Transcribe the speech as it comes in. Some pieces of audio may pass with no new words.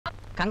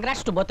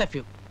Congrats to both of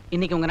you.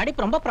 இன்னைக்கு உங்க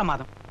நடிப்பு ரொம்ப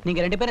பிரமாதம். நீங்க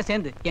ரெண்டு பேரும்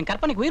சேர்ந்து என்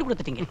கற்பனைக்கு உயிர்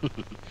கொடுத்துட்டீங்க.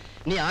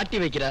 நீ ஆட்டி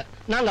வைக்கிற,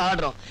 நாங்க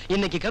ஆடுறோம்.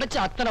 இன்னைக்கு கிடைச்ச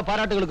அத்தனை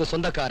பாராட்டுகளுக்கு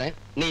சொந்தக்காரன்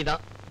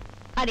நீதான்.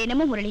 அது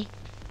என்னமோ முரளி,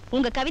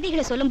 உங்க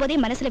கவிதைகளை சொல்லும்போதே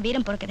மனசுல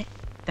வீரம் பிறக்குது.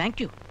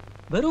 Thank you.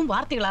 வெறும்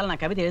வார்த்தைகளால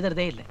நான் கவிதை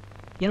எழுதுறதே இல்லை.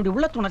 என்னுடைய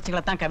உள்ளத்து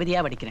உணர்ச்சிகளை தான்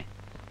கவிதையா வடிக்கிறேன்.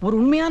 ஒரு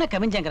உண்மையான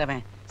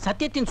கவிஞங்கிறவன்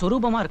சத்தியத்தின்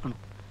சொரூபமா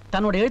இருக்கணும்.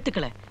 தன்னோட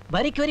எழுத்துக்களை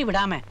வரிக்கு வரி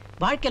விடாம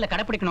வாழ்க்கையில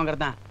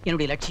கடைப்பிடிக்கணுங்கிறது தான்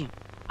என்னுடைய லட்சியம்.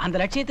 அந்த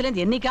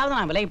லட்சியத்திலேருந்து என்னைக்காவது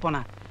நான் விலகி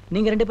போனா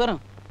நீங்க ரெண்டு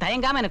பேரும்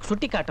தயங்காம எனக்கு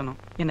சுட்டி காட்டணும்,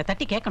 என்னை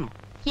தட்டி கேட்கணும்.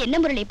 என்ன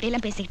முரளி இப்படி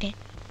எல்லாம் பேசிக்கிட்டேன்?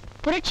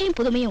 புரட்சியும்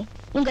புதுமையும்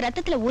உங்க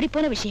ரத்தத்துல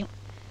ஊறிப்போன விஷயம்.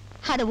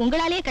 அதை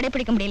உங்களாலேயே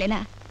கடைபிடிக்க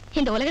முடியலன்னா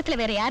இந்த உலகத்துல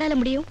வேற யாரால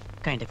முடியும்?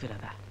 Kind of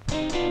Radha.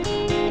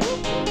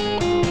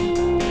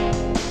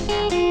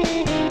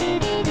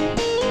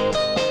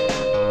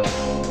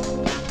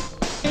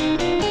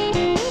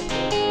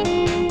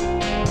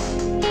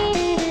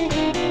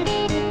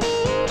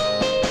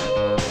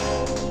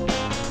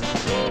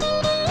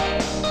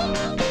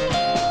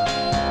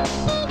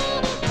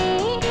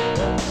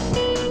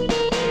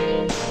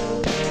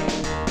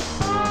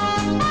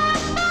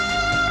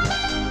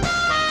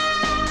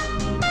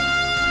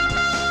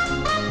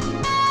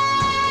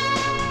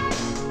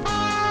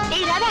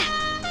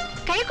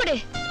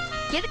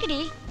 எதுக்குடி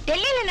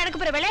டெல்லியில நடக்க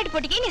போற விளையாட்டு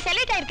போட்டிக்கு நீ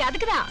செலக்ட் ஆயிருக்க?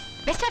 அதுக்குதான்.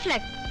 Best of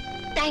luck.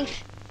 Thanks.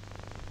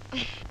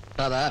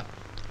 Radha,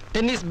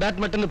 tennis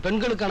badminton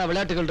பெண்களுக்கான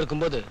விளையாட்டுகள்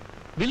இருக்கும்போது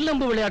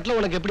வில்லம்பு விளையாட்டுல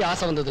உனக்கு எப்படி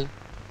ஆசை வந்தது?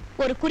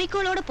 ஒரு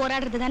குறிக்கோளோட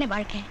போராடுறது தானே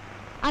வாழ்க்கை.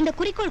 அந்த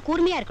குறிக்கோள்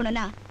கூர்மையா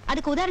இருக்கணும்னா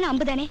அதுக்கு உதாரணம்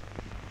அம்பு தானே.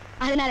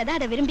 அதனாலதான்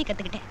அதை விரும்பி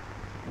கத்துக்கிட்டேன்.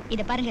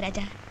 இத பாருங்க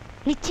ராஜா,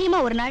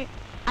 நிச்சயமா ஒரு நாள்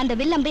அந்த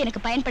வில்லம்பு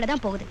எனக்கு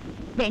பயன்படதான் போகுது.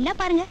 வேணா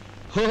பாருங்க.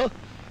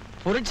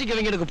 புரட்சி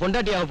கவிஞனுக்கு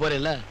பொண்டாட்டியாக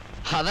போறேல்ல,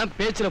 அதான்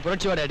பேச்சுல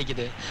புரட்சியோட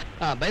அடிக்குது.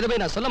 பை தி வே,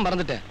 நான் சொல்ல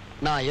மறந்துட்டேன்.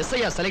 நான்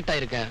எஸ்ஐயா select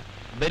ஆயிருக்கேன்.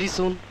 Very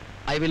soon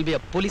I will be a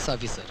police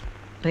officer.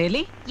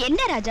 Really?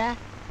 என்ன ராஜா,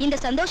 இந்த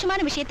சந்தோஷமான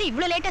விஷயத்தை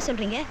இவ்வளவு லேட்டா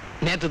சொல்றீங்க?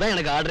 நேத்து தான்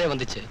எனக்கு ஆர்டரே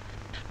வந்துச்சு.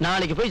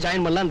 நாளைக்கு போய்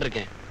ஜாயின் பண்ணலாம்னு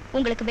இருக்கேன்.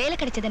 உங்களுக்கு வேலை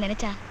கிடைச்சதை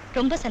நினைச்சா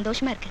ரொம்ப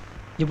சந்தோஷமா இருக்கு.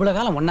 இவ்வளவு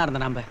காலம் ஒண்ணா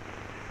இருந்த நாம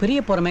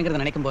பிரிய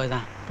போறமேங்கறத நினைக்கும்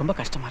போதுதான் ரொம்ப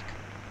கஷ்டமா இருக்கு.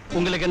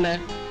 உங்களுக்கு என்ன,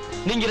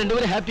 நீங்க ரெண்டு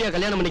பேரும் ஹாப்பியா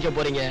கல்யாணம் பண்ணிக்க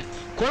போறீங்க,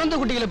 குழந்தை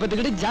குட்டிகளை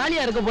பெத்துக்கிட்டு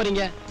ஜாலியா இருக்க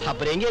போறீங்க.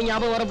 அப்புறம் எங்க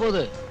ஞாபகம்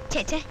வரப்போகுது?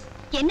 சேச்சே,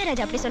 என்ன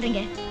ராஜா அப்படி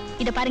சொல்றீங்க?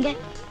 இத பாருங்க,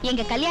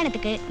 எங்க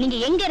கல்யாணத்துக்கு நீங்க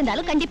எங்க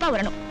இருந்தாலும் கண்டிப்பா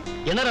வரணும்.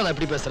 என்ன ராதா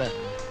இப்படி பேசுற?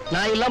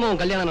 நான் இல்லாம உன்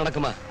கல்யாணம்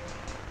நடக்குமா?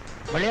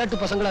 விளையாட்டு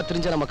பசங்களா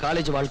தெரிஞ்ச நம்ம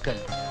காலேஜ் வாழ்க்கை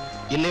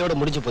இன்னையோட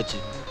முடிஞ்சு போச்சு.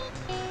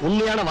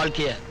 உண்மையான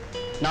வாழ்க்கைய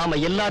நாம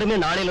எல்லாருமே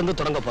நாளையில இருந்து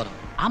தொடங்க போறோம்.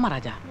 ஆமா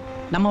ராஜா,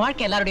 நம்ம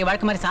வாழ்க்கை எல்லாருடைய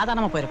வாழ்க்கை மாதிரி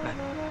சாதாரணமா போயிடக்கூடாது.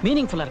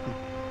 மீனிங்ஃபுல்லா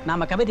இருக்கணும்.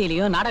 நாம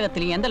கவிதையிலையும்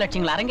நாடகத்திலையும் எந்த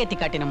லட்சியங்களை அரங்கேற்றி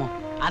காட்டினமோ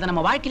அதை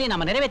நம்ம வாழ்க்கையிலேயே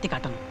நாம நிறைவேற்றி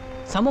காட்டணும்.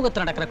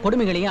 சமூகத்தில் நடக்கிற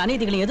கொடுமைகளையும்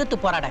அநீதிகளையும் எதிர்த்து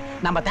போராட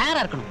நம்ம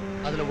தயாரா இருக்கணும்.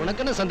 அதுல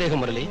உனக்கு என்ன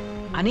சந்தேகம் முரளி?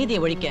 அநீதியை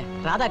ஒழிக்க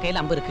ராதா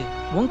கையில அம்பு இருக்கு,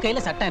 உன் கையில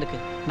சட்டம் இருக்கு.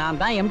 நான்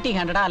தான் எம்டி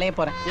ஹேண்டடா அலைய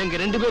போறேன். எங்க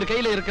ரெண்டு பேர்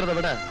கையில இருக்கிறத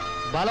விட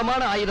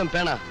பலமான ஆயுதம்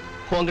பேனா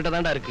உன்கிட்ட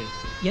தான்டா இருக்கு.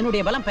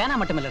 என்னுடைய பலம் பேனா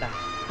மட்டும் இல்லடா,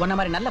 உன்ன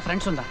மாதிரி நல்ல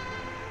ஃப்ரெண்ட்ஸும் தான்.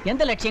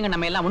 எந்த லட்சியங்கள்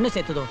நம்ம எல்லாம் ஒண்ணு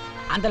சேர்த்ததோ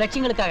அந்த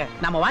லட்சியங்களுக்காக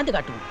நாம வாழ்ந்து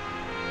காட்டுவோம்.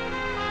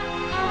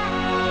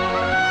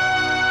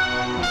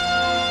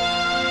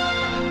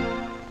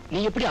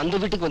 நீ எப்படி அந்த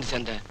வீட்டுக்கு வந்து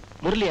சேர்ந்த?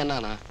 முரளி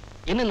அண்ணானா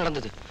என்ன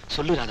நடந்தது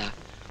சொல்லு ராதா.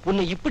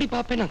 உன்னை இப்படி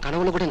பாப்பேன் நான்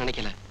கனவுல கூட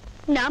நினைக்கல.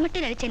 நான்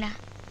மட்டும் நினைச்சேனா?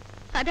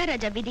 அதான்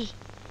ராஜா விதி.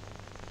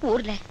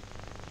 ஊர்ல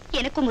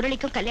எனக்கும்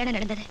முரளிக்கும் கல்யாணம்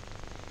நடந்தது.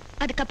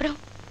 அதுக்கப்புறம்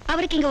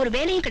அவருக்கு இங்க ஒரு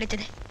வேலையும்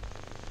கிடைச்சது.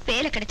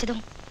 வேலை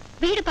கிடைச்சதும்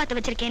வீடு பார்த்து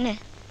வச்சிருக்கேன்னு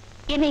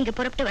என்ன இங்க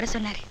புறப்பட்டு வர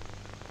சொன்னாரு.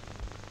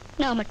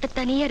 நான் மட்டும்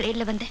தனியா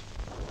ரயில்ல வந்தேன்.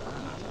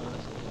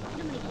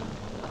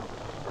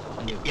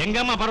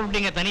 எங்கம்மா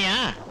புறப்பட்டீங்க தனியா?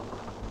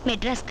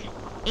 மெட்ராஸ்க்கு.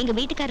 எங்க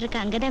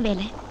வீட்டுக்காரருக்கு அங்கதான்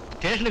வேலை.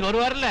 ஸ்டேஷனுக்கு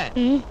வருவார்ல?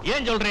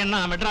 ஏன் சொல்றேன்னா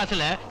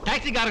மெட்ராஸ்ல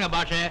டாக்ஸிக்காரங்க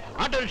பாஷை,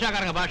 ஆட்டோ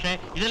ரிக்ஷாக்காரங்க பாஷை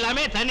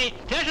இதெல்லாமே தனி.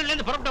 ஸ்டேஷன்ல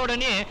இருந்து புறப்பட்ட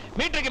உடனே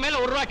மீட்டருக்கு மேல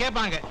 ₹1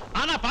 கேட்பாங்க.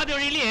 ஆனா பாதி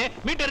வழியிலேயே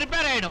மீட்டர்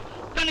ரிப்பேர் ஆயிடும்.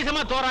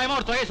 கணிசமா தோராயமா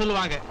ஒரு தொகை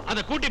சொல்லுவாங்க.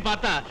 அதை கூட்டி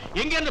பார்த்தா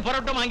எங்க இருந்து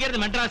புறப்பட்டோம் அங்க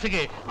இருந்து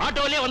மெட்ராஸுக்கு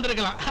ஆட்டோலயே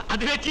வந்திருக்கலாம்.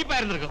 அதுவே சீப்பா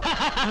இருந்திருக்கும்.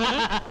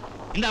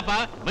 இந்தாப்பா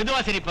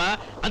மெதுவா சரிப்பா,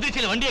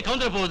 அதிர்ச்சியில வண்டியை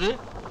கவுந்தர போகுது.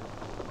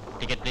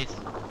 Ticket please.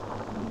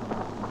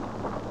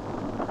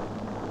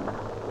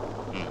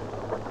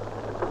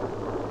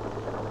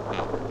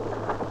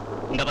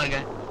 இந்த பாருங்க,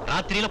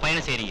 ராத்திரியில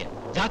பயணம் செய்றீங்க,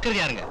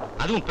 ஜாக்கிரதையா இருங்க.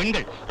 அதுவும்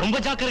பெண்கள் ரொம்ப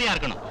ஜாக்கிரதையா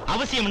இருக்கணும்.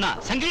 அவசியம்னா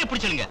சங்கிலியை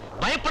பிடிச்சிடுங்க,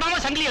 பயப்படாம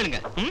சங்கிலி எழுங்க.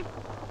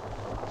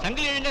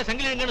 சங்கிலி எழுங்க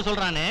சங்கிலி எழுங்கன்னு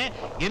சொல்றானே,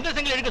 எந்த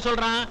சங்கிலி எடுக்க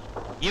சொல்றான்?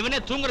 இவனே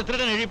தூங்குற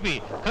திருடன் எழுப்பி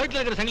கழுத்துல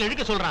இருக்கிற சங்கிலி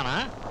எடுக்க சொல்றானா?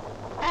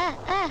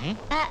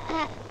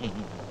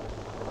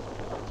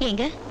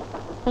 ஏங்க,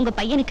 உங்க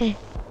பையனுக்கு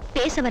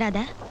பேச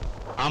வராதா?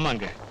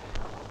 ஆமாங்க,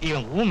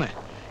 இவன் ஊமை.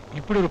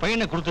 இப்படி ஒரு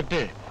பையனை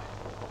கொடுத்துட்டு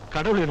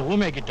கடவுள் இவன்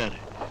ஊமையாக்கிட்டாரு.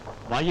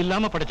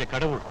 வாயில்லாம படைச்ச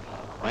கடவுள்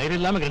வயிறு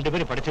இல்லாம 2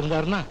 பேரும்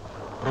படிச்சிருந்தாருன்னா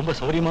ரொம்ப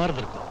சௌரியமா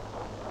இருந்திருக்கும்.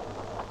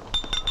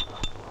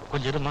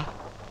 கொஞ்சம் இருமா.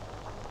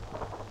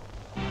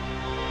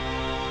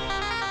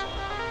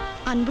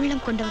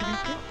 அன்புள்ளம்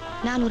கொண்டவர்களுக்கு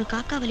நான் ஒரு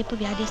காக்கா வலிப்பு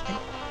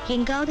வியாதிஸ்தன்.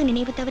 எங்காவது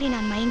நினைவு தவறி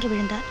நான் மயங்கி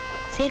விழுந்தால்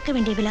சேர்க்க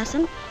வேண்டிய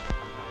விலாசம்.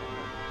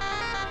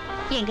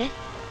 ஏங்க,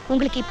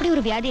 உங்களுக்கு இப்படி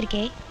ஒரு வியாதி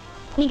இருக்கே,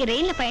 நீங்க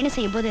ரயில்ல பயணம்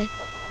செய்யும் போது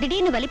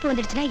திடீர்னு வலிப்பு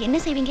வந்துடுச்சுன்னா என்ன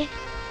செய்வீங்க?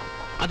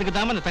 அதுக்கு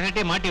தான் அந்த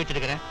தகட்டே மாட்டி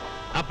வச்சிருக்கிறேன்.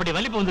 அப்படி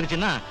வலிப்பு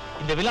வந்துருச்சுன்னா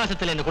இந்த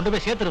விலாசத்துல என்ன கொண்டு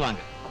போய்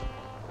சேர்த்துருவாங்க.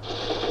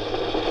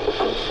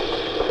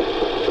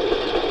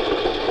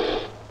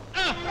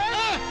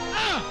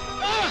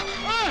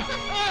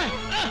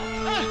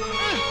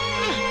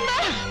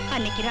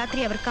 அன்னைக்கு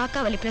ராத்திரி அவர் காக்கா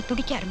வலிப்புல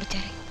துடிக்க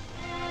ஆரம்பிச்சாரு.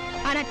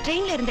 ஆனா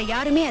ட்ரெயின்ல இருந்த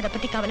யாருமே அதை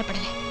பத்தி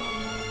கவலைப்படல.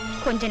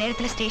 கொஞ்ச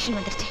நேரத்துல ஸ்டேஷன்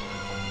வந்துருச்சு.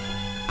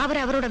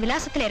 அவரோட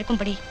விலாசத்துல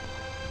இருக்கும்படி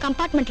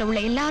கம்பார்ட்மெண்ட்ல உள்ள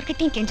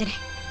எல்லார்கிட்டையும்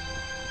கெஞ்சினேன்.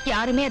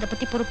 யாருமே அதை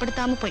பத்தி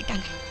பொருட்படுத்தாம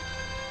போயிட்டாங்க.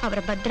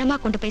 அவரை பத்திரமா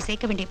கொண்டு போய்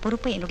சேர்க்க வேண்டிய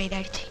பொறுப்பு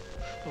என்னுடையதாயிடுச்சு.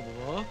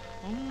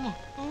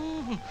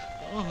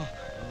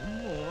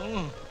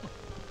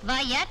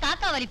 வாயா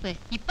காக்கா வலிப்பு,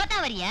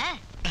 இப்பதான் வரியா?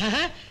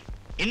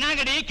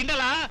 என்னங்கடி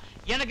கிண்டலா?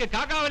 எனக்கு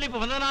காக்கா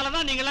வலிப்பு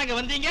வந்ததுனாலதான் நீங்க எல்லாம் இங்க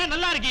வந்தீங்க.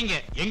 நல்லா இருக்கீங்க.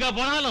 எங்க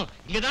போனாலும்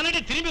இங்க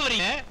தானே திரும்பி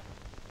வரீங்க.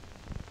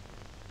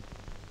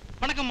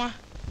 வணக்கம்மா.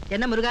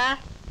 என்ன முருகா,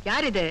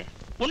 யார் இது?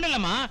 ஒண்ணு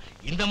இல்லம்மா,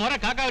 இந்த முறை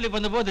காக்கா வலிப்பு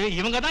வந்த போது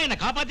இவங்க தான் என்ன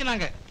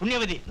காப்பாத்தினாங்க.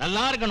 புண்ணியவதி,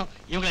 நல்லா இருக்கணும்.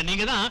 இவங்களை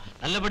நீங்க தான்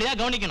நல்லபடியா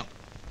கவனிக்கணும்.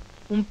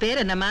 உன்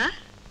பேர் என்னம்மா?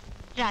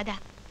 ராதா.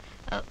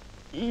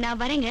 நான்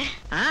வரேங்க.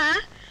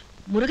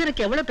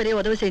 முருகனுக்கு எவ்வளவு பெரிய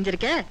உதவி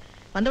செஞ்சிருக்க.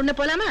 வந்த உடனே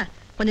போலாமா?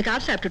 கொஞ்சம்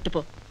காசு சாப்பிட்டுட்டு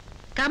போ.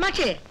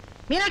 காமாட்சி,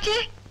 மீனாட்சி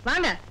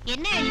வாங்க.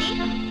 என்ன அண்ணி?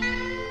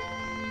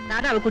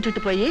 ராதாவை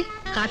கூட்டிட்டு போய்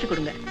காஃபி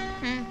கொடுங்க.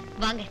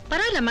 வாங்க.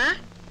 பரவாயில்லம்மா.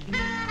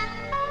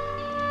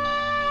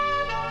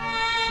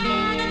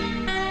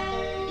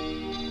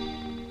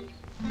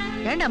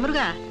 ஏண்டா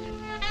முருகா,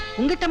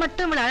 உங்கிட்ட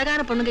மட்டும் இவ்வளவு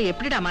அழகான பொண்ணுங்க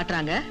எப்படிடா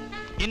மாட்டுறாங்க?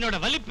 என்னோட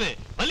வலிப்பு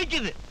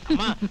வலிக்குது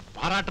அம்மா.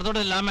 பாராட்டத்தோட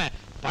இல்லாம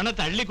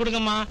பணத்தை அள்ளி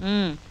கொடுங்கம்மா.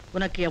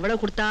 உனக்கு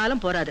எவ்வளவு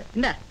கொடுத்தாலும் போறாது.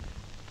 இந்த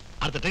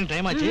அடுத்த ட்ரெயின்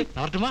டைம் ஆச்சு,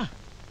 நான் வரட்டுமா?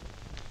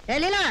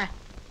 லீலா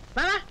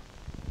வா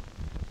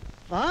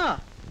வா.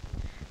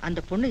 அந்த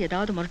பொண்ணு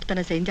ஏதாவது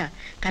முரட்டுத்தனை செஞ்சா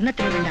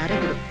கன்னத்துல 2 அறை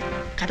போடு.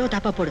 கதவை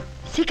தாப்பா போடு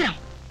சீக்கிரம்.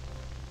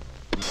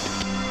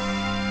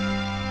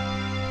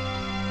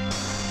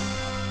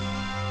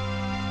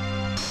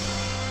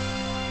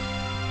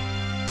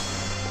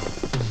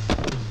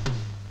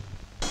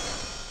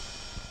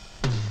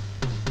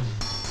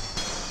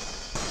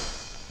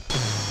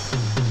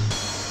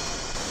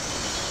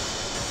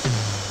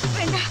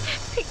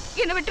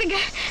 என்ன விட்டுருங்க.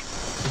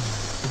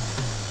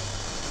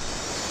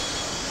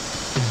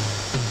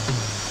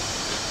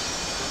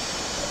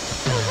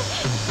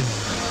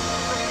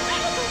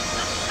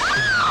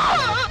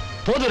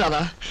 போதும் ராதா,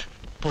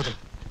 போதும்.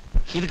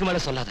 இதுக்கு மேல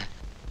சொல்லாத.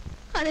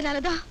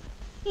 அதனாலதான்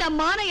நான்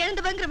மான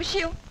இழந்தவங்கிற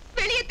விஷயம்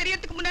வெளியே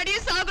தெரியறதுக்கு முன்னாடியே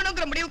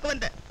சாகணுங்கிற முடிவுக்கு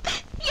வந்தேன்.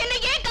 என்னை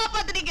ஏன்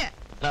காப்பாத்துனீங்க?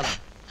 ராதா,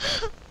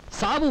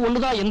 சாவு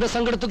ஒண்ணுதான் எந்த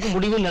சங்கடத்துக்கும்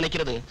முடிவுன்னு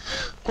நினைக்கிறது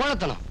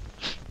கோழத்தனம்.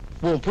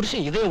 உன்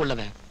புருஷன் இதயம்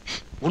உள்ளவன்.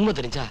 உண்மை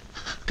தெரிஞ்சா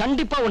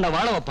கண்டிப்பா உன்னை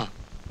வாழ வைப்பான்.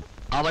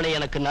 அவனை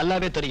எனக்கு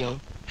நல்லாவே தெரியும்.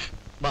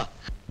 வா.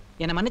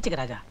 என்ன மன்னிச்சுக்க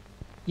ராஜா.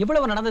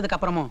 இவ்வளவு நடந்ததுக்கு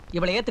அப்புறமும்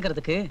இவளை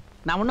ஏத்துக்கிறதுக்கு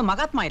நான் ஒண்ணும்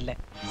மகாத்மா இல்ல,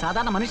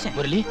 சாதாரண மனுஷன்.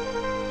 முரளி,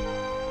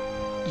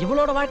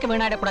 இவளோட வாழ்க்கை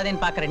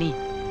வீணாயிடக்கூடாதுன்னு பாக்குற நீ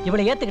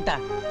இவளை ஏத்துக்கிட்டா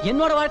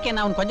என்னோட வாழ்க்கை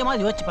என்ன அவன்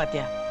கொஞ்சமாவது யோசிச்சு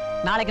பாத்தியா?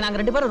 நாளைக்கு நாங்க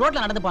 2 பேரும்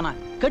ரோட்ல நடந்து போனா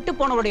கெட்டு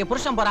போனவருடைய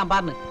புருஷன் போறான்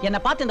பாருன்னு என்ன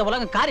பார்த்து இந்த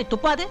உலகம் காரி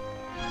துப்பாது?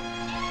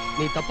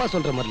 நீ தப்பா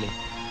சொல்ற முரளி.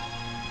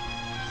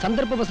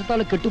 சந்தர்ப்ப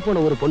வசத்தால கெட்டு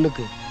போன ஒரு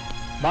பொண்ணுக்கு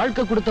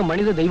வாழ்க்கை கொடுத்த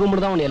மனித தெய்வம்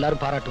தான் உன்னை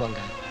எல்லாரும் பாராட்டுவாங்க.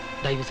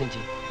 தயவு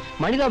செஞ்சு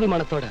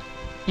மனிதாபிமானத்தோட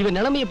இவன்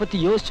நிலைமையை பத்தி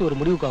யோசிச்சு ஒரு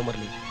முடிவுக்கு வா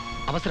முரளி.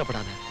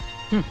 அவசரப்படாத.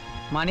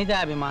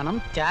 மனிதாபிமானம்,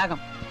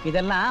 தியாகம்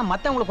இதெல்லாம்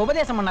மத்தவங்களுக்கு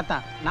உபதேசம்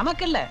பண்ணத்தான்,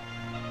 நமக்கு இல்ல.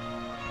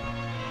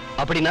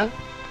 அப்படின்னா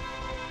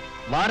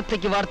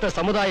வார்த்தைக்கு வார்த்தை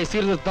சமுதாய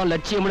சீர்திருத்தம்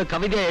லட்சியம்னு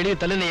கவிதையை எழுதி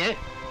தள்ளினையே,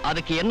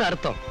 அதுக்கு என்ன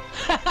அர்த்தம்?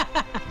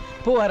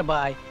 புவர்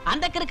பாய்,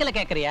 அந்த கிறுக்கல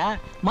கேக்குறியா?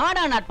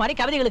 மாடா நாட் மாதிரி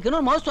கவிதைகளுக்கு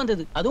ஒரு மவுஸ்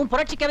வந்தது, அதுவும்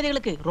புரட்சி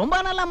கவிதைகளுக்கு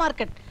ரொம்ப நல்ல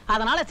மார்க்கெட்.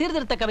 அதனால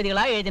சீர்திருத்த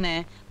கவிதைகளா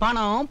எழுதினேன்.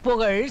 பணம்,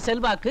 புகழ்,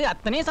 செல்வாக்கு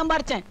அத்தனையும்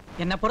சம்பாரிச்சேன்.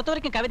 என்ன பொறுத்த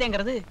வரைக்கும்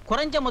கவிதைங்கிறது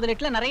குறைஞ்ச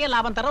முதலீட்டுல நிறைய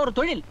லாபம் தர ஒரு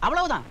தொழில்,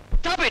 அவ்வளவுதான்.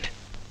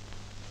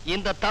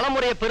 இந்த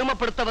தலைமுறையை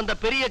பெருமைப்படுத்த வந்த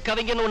பெரிய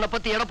கவிஞன் உன்னை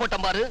பத்தி எடை போட்ட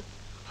பாரு.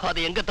 அது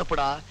எங்க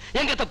தப்புடா?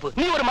 எங்க தப்பு?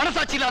 நீ ஒரு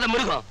மனசாட்சி இல்லாத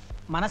மிருகம்.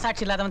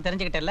 மனசாட்சி இல்லாதவன்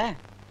தெரிஞ்சுக்கிட்டல,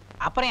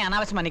 அப்புறம்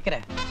அனாவசியமா நிக்கிற.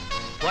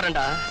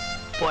 போறேன்டா,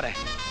 போறேன்.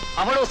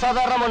 அவ்வளவு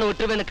சாதாரணமான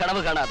விட்டுவேன்னு கனவு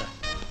காணாத.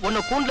 உன்னை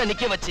கூண்டுல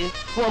நிக்க வச்சு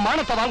உன்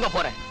மானத்தை வாங்க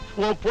போறேன்.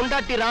 உன்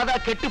பொண்டாட்டி ராதா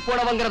கெட்டு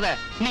போனவங்கிறத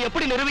நீ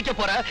எப்படி நிரூபிக்க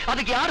போற?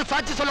 அதுக்கு யாரு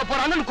சாட்சி சொல்ல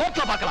போறான்னு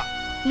கோர்ட்ல பார்க்கலாம்.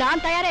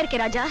 நான் தயாரா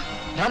இருக்கேன் ராஜா.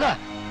 ராதா,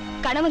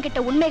 கணவன்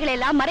கிட்ட உண்மைகளை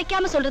எல்லாம்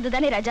மறைக்காம சொல்றது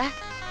தானே ராஜா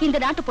இந்த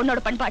நாட்டு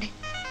பொண்ணோட பண்பாடு.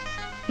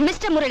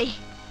 மிஸ்டர் முரளி,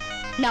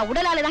 நான்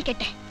உடலால தான்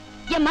கேட்டேன்.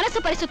 என் மனசு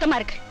பரிசுத்தமா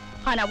இருக்கு.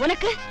 ஆனா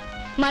உனக்கு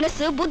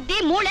மனசு, புத்தி,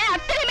 மூளை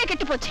அத்தனையுமே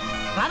கெட்டு போச்சு.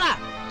 Radha,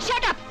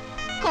 shut up.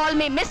 Call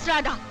me miss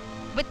Radha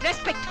with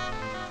respect.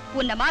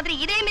 உன்ன மாதிரி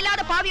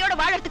இதயமில்லாத பாவியோட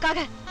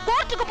வாழறதுக்காக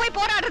கோர்ட்டுக்கு போய்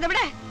போராடுறதை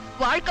விட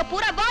வாழ்க்கை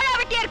பூரா வாழா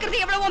வெட்டியா இருக்கிறது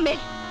எவ்வளவோ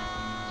மேல்.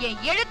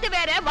 என் எழுத்து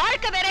வேற,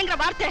 வாழ்க்கை வேறங்கிற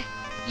வார்த்தை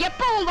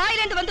எப்போ உன்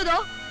வாயிலிருந்து வந்ததோ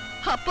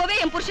அப்பவே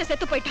என் புருஷன்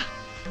செத்து போயிட்டான்.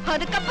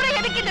 அதுக்கப்புறம்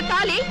எதுக்கு இந்த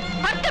தாலி?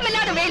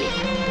 அர்த்தமில்லாத வேலி.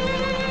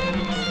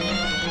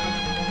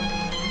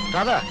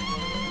 ராதா,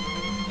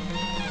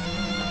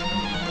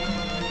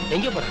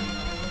 எங்க போற?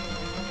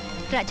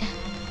 ராஜா,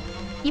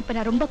 இப்ப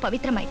நான் ரொம்ப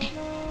பவித்திரமாயிட்டேன்.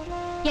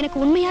 எனக்கு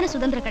உண்மையான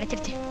சுதந்திரம்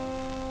கிடைச்சிருச்சு.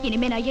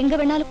 இனிமே நான் எங்க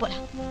வேணாலும்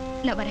போலாம்.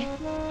 நான் வரேன்.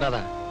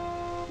 ராதா,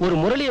 ஒரு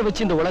முரளியை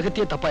வச்சு இந்த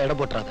உலகத்தையே தப்பா எடை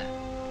போட்டுறாத.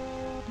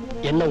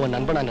 என்ன உன்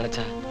நண்பனா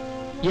நினைச்சா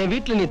என்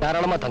வீட்டுல நீ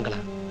தாராளமா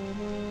தங்கலாம்.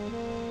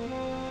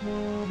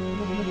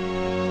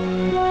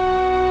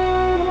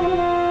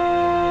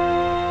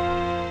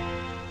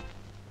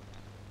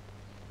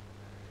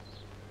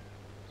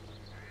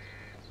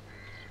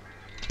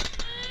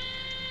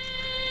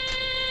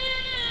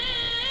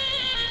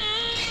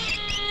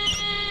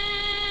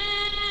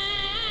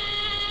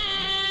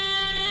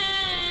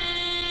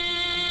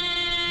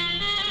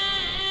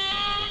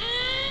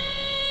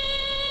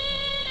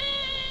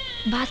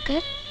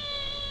 பாஸ்கர்,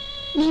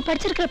 நீ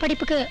படிச்சிருக்கிற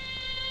படிப்புக்கு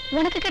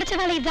உனக்கு கிடைச்ச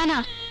வேலை இதுதானா?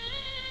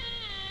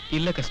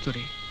 இல்ல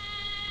கஸ்தூரி,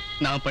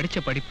 நான் படிச்ச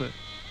படிப்பு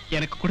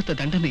எனக்கு கொடுத்த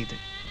தண்டனை இது.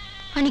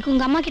 அன்னைக்கு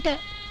உங்க அம்மா கிட்ட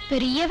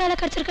பெரிய வேலை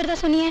கிடைச்சிருக்கிறதா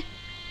சொன்னியே,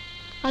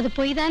 அது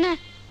போய் தானே?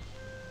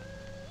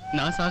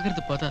 நான்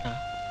சாகிறது போதாதா?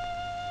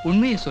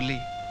 உண்மையை சொல்லி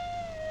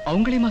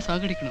அவங்களையுமா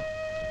சாகடிக்கணும்?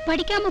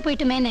 படிக்காம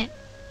போயிட்டுமேன்னு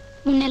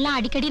முன்னெல்லாம்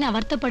அடிக்கடி நான்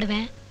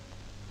வருத்தப்படுவேன்.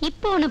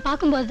 இப்போ உன்னை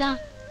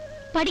பார்க்கும்போதுதான்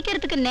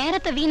படிக்கிறதுக்கு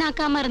நேரத்தை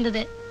வீணாக்காம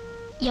இருந்தது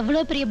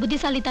எவ்வளவு பெரிய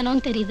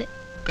புத்திசாலித்தனம்னு தெரியுது.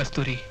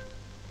 கஸ்தூரி,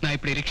 நான்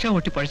இப்படி ரிக்ஷா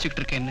ஓட்டி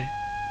படிச்சுக்கிட்டு இருக்கேன்னு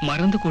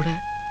மறந்து கூட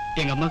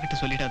எங்க அம்மா கிட்ட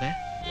சொல்லிடாத.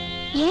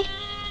 ஏன்?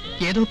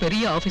 ஏதோ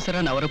பெரிய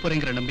ஆபீசரா நான்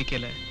வரப்போறேங்கிற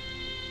நம்பிக்கையில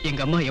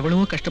எங்க அம்மா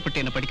எவ்வளவோ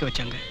கஷ்டப்பட்டு என்ன படிக்க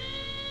வச்சாங்க.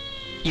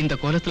 இந்த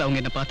கோலத்துல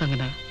அவங்க என்ன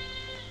பார்த்தாங்கன்னா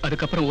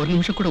அதுக்கப்புறம் ஒரு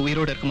நிமிஷம் கூட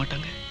உயிரோட இருக்க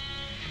மாட்டாங்க.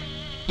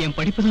 என்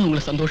படிப்பு தான்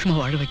அவங்கள சந்தோஷமா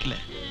வாழ வைக்கல.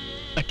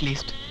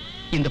 அட்லீஸ்ட்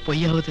இந்த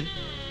பொய்யாவது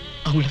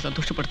அவங்கள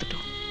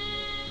சந்தோஷப்படுத்தட்டும்.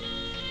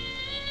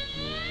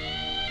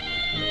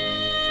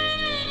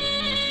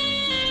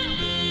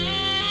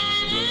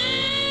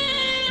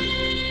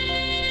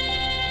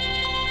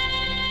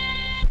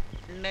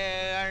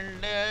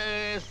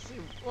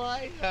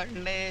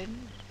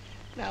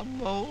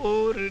 நம்ம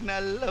ஊரு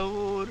நல்ல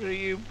ஊரு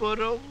இப்போ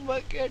ரொம்ப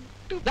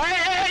கெட்டு.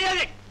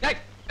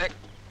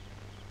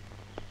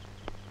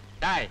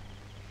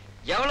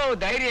 எவ்வளவு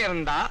தைரியம்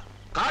இருந்தா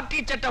காக்கி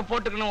சட்டை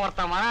போட்டுக்கணும்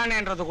ஒருத்தன்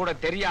வரானேன்றது கூட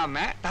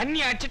தெரியாம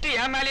தண்ணி அடிச்சுட்டு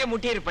என் மேலேயே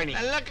முட்டி இருப்பேன்.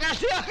 நல்ல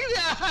கஷ்டம்.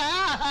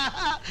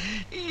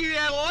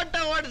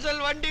 ஓட்ட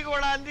சொல் வண்டி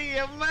கூடாந்து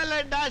என்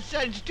மேல டாஸ்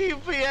அடிச்சுட்டு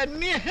இப்ப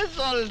என்ன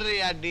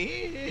சொல்றியா நீ?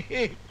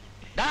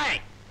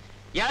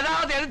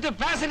 ஏதாவது எடுத்து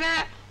பேசுன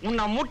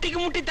உன்னை முட்டிக்கு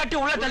முட்டி தட்டி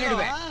உள்ள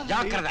தள்ளிடுவேன்.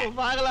 ஜாக்கிரதை.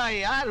 பாக்கலாம்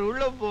யார்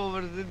உள்ள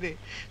போறது.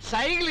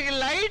 சைக்கிளுக்கு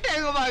லைட்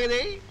எங்க பாக்குது?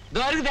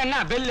 இருக்குது என்ன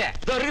பெல்லு?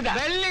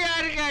 பெல்லு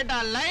யாரு கேட்டா?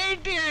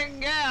 லைட்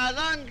எங்க?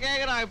 அதான்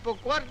கேக்குறான். இப்ப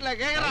கோர்ட்ல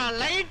கேக்குறான்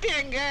லைட்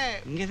எங்க?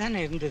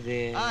 இங்கதானே இருந்தது.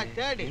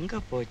 தேடி எங்க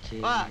போச்சு?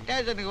 வா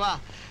ஸ்டேஷனுக்கு வா.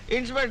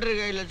 இன்ஸ்பெக்டர்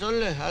கையில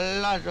சொல்லு,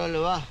 எல்லாம்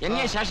சொல்லு. வா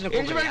என்ன ஸ்டேஷனுக்கு?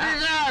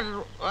 இன்ஸ்பெக்டர் சார்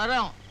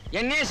வரோம்.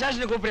 என்ன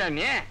ஸ்டேஷனுக்கு கூப்பிடுறா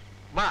நீ?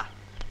 வா.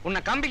 உன்னை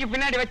கம்பிக்கு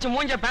பின்னாடி வச்சு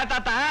மூஞ்ச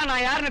பேத்தாத்தான்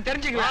நான் யாருன்னு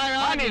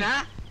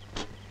தெரிஞ்சுக்குவேன்.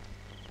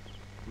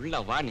 உள்ள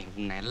வா. நீ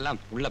உன்னை எல்லாம்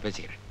உள்ள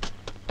பேசிக்கிறேன்.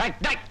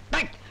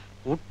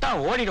 விட்டா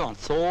ஓடிடுவான்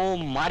சோ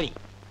மாறி.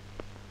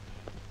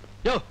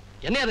 யோ,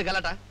 என்ன அது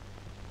கலாட்டா?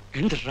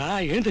 எழுந்துடுறா,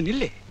 எழுந்து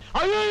நில்லு.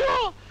 ஐயோ,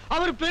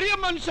 அவர் பெரிய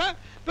மனுஷன்.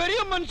 பெரிய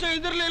மனுஷன்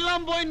இதுல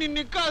எல்லாம் போய் நீ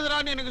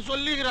நிக்காதுறான்னு எனக்கு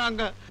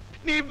சொல்லிக்கிறாங்க.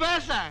 நீ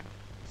பேச.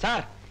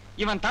 சார்,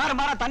 இவன்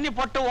தாறுமாறா தண்ணி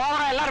போட்டு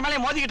ஓவரா எல்லாரும்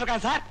மேலே மோதிக்கிட்டு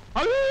இருக்கான் சார்.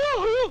 ஐயோ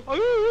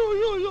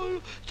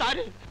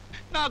சாரி,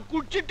 நான்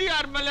குடிச்சிட்டு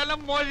யார் மேல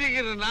எல்லாம்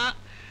மோதிக்கிறேன்னா,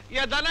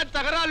 எதனா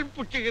தகராறு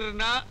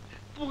புடிச்சுக்கிறேன்னா,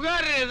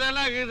 புகார்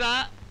எதனா இருக்குதா,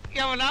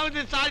 எவனாவது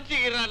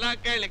சாட்சிக்கிறானா?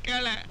 கேளு.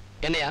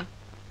 என்னையா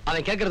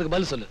அவன் கேட்கறதுக்கு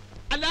பதில் சொல்லு.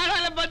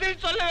 அதனால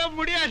பதில் சொல்லவே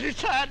முடியாது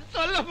சார்,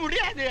 சொல்ல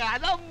முடியாது.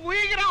 அதான்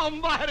முயகிறான்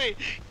பாரு.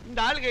 இந்த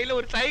ஆள் கையில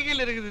ஒரு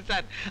சைக்கிள் இருக்குது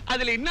சார்.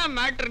 அதுல என்ன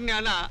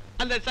மேட்டர்னா,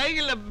 அந்த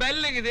சைக்கிள்ல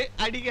பெல் இருக்குது,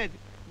 அடிக்காது.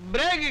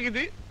 பிரேக்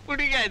இருக்குது,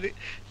 பிடிக்காது.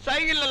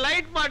 சைக்கிள்ல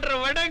லைட் மாட்டுற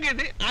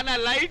விடங்குது, ஆனா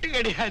லைட்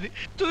கிடையாது.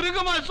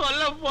 சுருக்கமா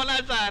சொல்ல போனா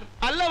சார்,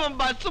 அல்லவன்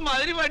பஸ்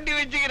மாதிரி வண்டி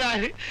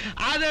வச்சுக்கிறாரு.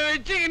 அதை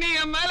வச்சு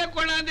நீங்க மேல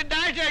கொண்டாந்து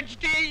டாஷ்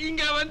அடிச்சுட்டு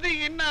இங்க வந்து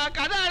என்ன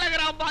கதை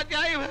அழகிறான்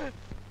பாத்தியா?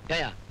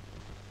 ஏயா,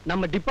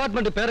 நம்ம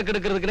டிபார்ட்மெண்ட் பேரை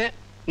கெடுக்கிறதுக்குன்னு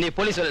நீ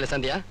போலீஸ் வேலையில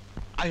சந்தியா?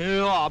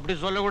 ஐயோ, அப்படி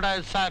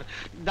சொல்லக்கூடாது சார்.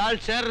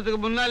 தாள் சேர்றதுக்கு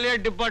முன்னாலேயே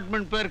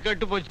டிபார்ட்மெண்ட் பேர்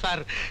கெட்டு போச்சு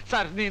சார்.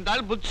 சார், நீ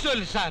தாள் புத்தி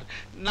சொல்லு சார்.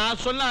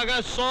 நான் சொன்னாங்க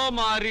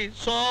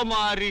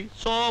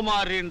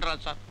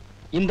சோமாரின்றான் சார்.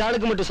 இந்த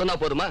ஆளுக்கு மட்டும் சொன்னா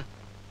போதுமா?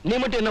 நீ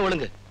மட்டும் என்ன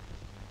ஒழுங்கு?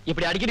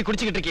 இப்படி அடிக்கடி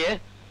குடிச்சுக்கிட்டு இருக்கியே,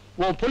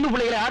 உன் பொண்ணு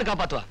பிள்ளைகளை யாரு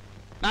காப்பாத்துவா?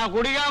 நான்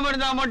குடிக்காம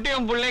இருந்தா மட்டும்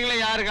என் பிள்ளைங்களை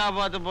யாரு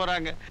காப்பாத்த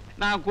போறாங்க?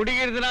 நான்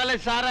குடிக்கிறதுனால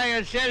சாராய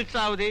சேல்ஸ்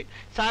ஆகுது.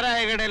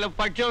 சாராய கடையில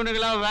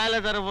பச்சவனுங்களா வேலை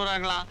தர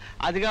போறாங்களாம்.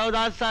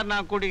 அதுக்காகதான் சார்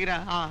நான்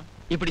குடிக்கிறேன்.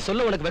 இப்படி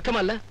சொல்ல உனக்கு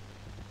வெக்கமா இல்ல?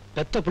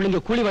 பெத்த பிள்ளைங்க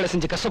கூலி வேலை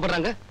செஞ்சு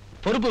கஷ்டப்படுறாங்க,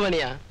 பொறுப்பு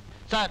வேணியா?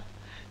 சார்,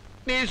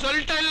 நீ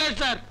சொல்லிட்ட இல்ல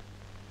சார்,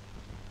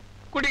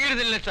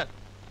 குடிக்கிறது இல்ல சார்.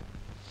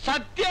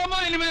 சத்தியமா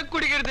இனிமே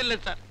குடிக்கிறது இல்ல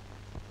சார்.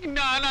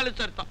 இன்னும் ஆனாலும்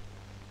சார் தான்.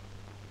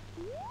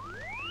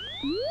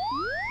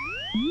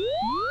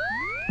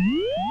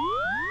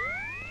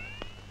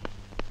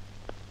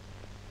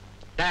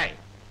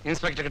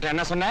 இன்ஸ்பெக்டர் கிட்ட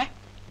என்ன சொன்ன?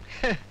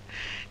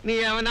 நீ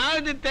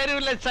அவனாவது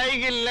தெருவில்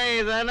சைக்கிள்ல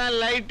எதனா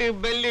லைட்டு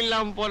பெல்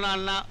இல்லாம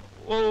போனான்னா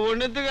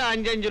ஒவ்வொன்றுத்துக்கு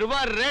 5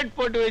 ரூபாய் ரேட்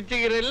போட்டு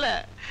வச்சுக்கிறல்ல,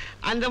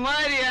 அந்த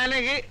மாதிரி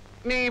எனக்கு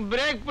நீ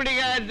பிரேக்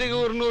பிடிக்காததுக்கு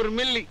ஒரு 100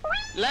 மில்லி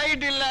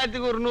லைட்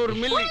இல்லாததுக்கு ஒரு 100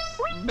 மில்லி,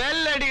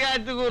 பெல்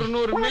அடிக்காததுக்கு ஒரு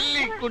 100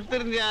 மில்லி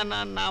கொடுத்துருந்தியா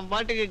நான்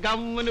பாட்டுக்கு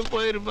கம்முன்னு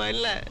போயிருப்பேன்.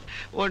 இல்ல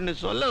ஒன்னு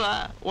சொல்லவா,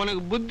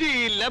 உனக்கு புத்தி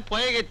இல்ல,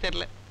 பொயக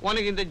தெரியல.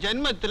 உனக்கு இந்த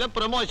ஜென்மத்துல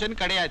ப்ரமோஷன்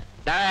கிடையாது.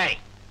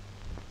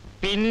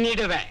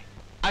 பின்னிடுவேன்.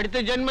 அடுத்த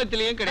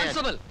ஜென்மத்திலயும்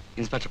கிடையாது.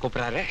 இன்ஸ்பெக்டர்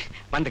கூப்பிடுறாரு,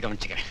 வந்து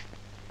கவனிச்சுக்கிறேன்.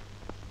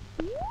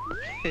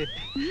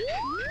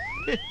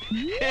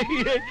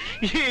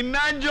 என்ன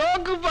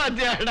ஜோக்கு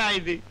பாத்தியாடா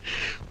இது?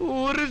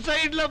 ஒரு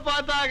சைட்ல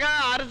பார்த்தாக்க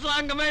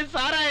அரசாங்கமே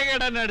சாராய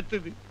கடை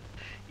நடத்துது,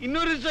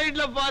 இன்னொரு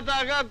சைட்ல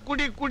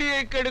பார்த்தாக்க குடியை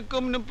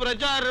கெடுக்கும்னு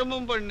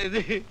பிரச்சாரமும்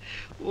பண்ணுது.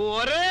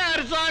 ஒரே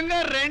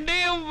அரசாங்கம்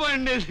ரெண்டையும்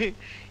பண்ணுது.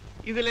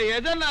 இதுல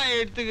எதை நான்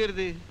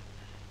எடுத்துக்கிறது?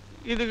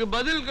 இதுக்கு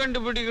பதில்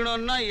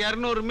கண்டுபிடிக்கணும்னா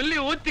 200 மில்லி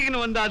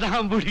ஊத்திக்கணும்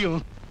வந்தாதான்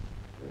முடியும்.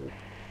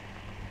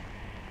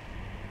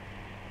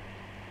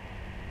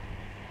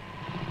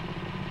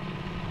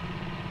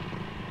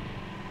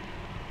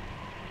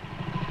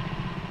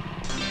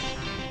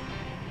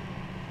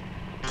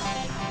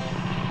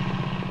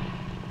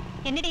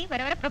 என்னடி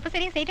வர வர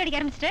ப்ரொஃபஸரையும் சைட் அடிக்க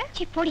ஆரம்பிச்சிட்ட?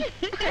 சி போடி.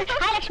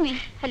 ஹாய் லக்ஷ்மி.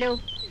 ஹலோ.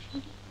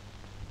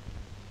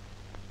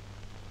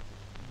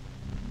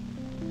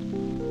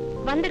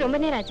 வந்து ரொம்ப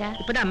நேரம் ஆச்சா?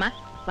 இப்பதாம்மா.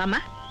 வாமா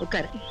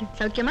உட்காரு.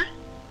 சௌக்கியமா?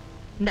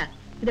 இந்தா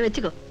இதை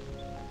வச்சுக்கோ.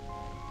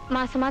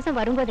 மாசம் மாசம்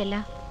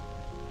வரும்போதெல்லாம்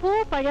பூ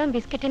பழம்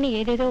பிஸ்கட்னு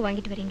ஏதேதோ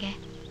வாங்கிட்டு வரீங்க.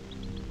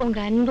 உங்க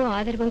அன்பும்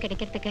ஆதரவும்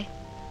கிடைக்கிறதுக்கு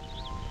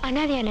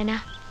அனாதையானா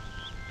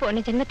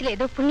போன ஜென்மத்துல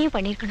ஏதோ புண்ணியம்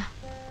பண்ணிருக்கணும்.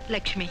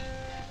 லக்ஷ்மி,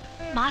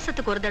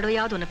 மாசத்துக்கு ஒரு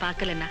தடவையாவது உன்னை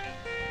பார்க்கலன்னா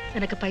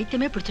எனக்கு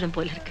பைத்தியமே பிடிச்சிடும்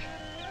போல இருக்கு.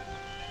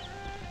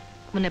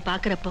 உன்னை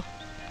பாக்குறப்போ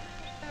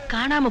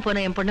காணாம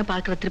போன என் பொண்ணை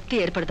பாக்குற திருப்தி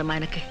ஏற்படுதமா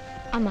எனக்கு.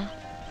 ஆமா,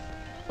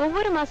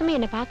 ஒவ்வொரு மாசமும்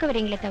என்ன பார்க்க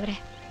வரீங்களே தவிர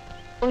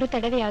ஒரு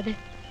தடவையாவது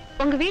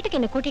உங்க வீட்டுக்கு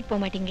என்ன கூட்டிட்டு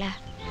போக மாட்டீங்களா?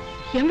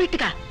 என்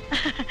வீட்டுக்கா?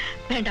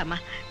 வேண்டாமா,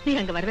 நீ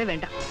அங்க வரவே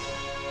வேண்டாம்.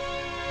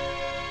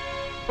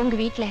 உங்க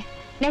வீட்டுல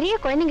நிறைய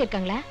குழந்தைங்க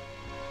இருக்காங்களா?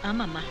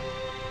 ஆமாம்மா,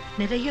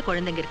 நிறைய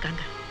குழந்தைங்க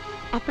இருக்காங்க.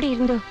 அப்படி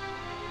இருந்தோம்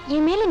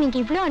என் மேல நீங்க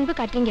இவ்வளவு அன்பு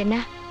காட்டுறீங்க, என்ன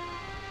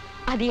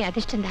அதே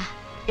அதிர்ஷ்டம்தான்.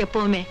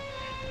 எப்பவுமே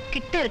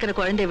கிட்ட இருக்கிற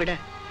குழந்தைய விட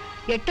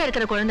எட்ட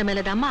இருக்கிற குழந்தை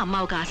மேலதாம்மா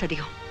அம்மாவுக்கு ஆசை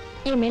அதிகம்.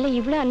 என் மேல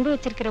இவ்வளவு அன்பு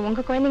வச்சிருக்கிற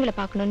உங்க குழந்தைங்களை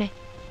பார்க்கணும்னு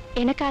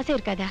எனக்கு ஆசை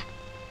இருக்காதா?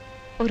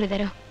 ஒரு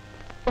தரம்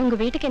உங்க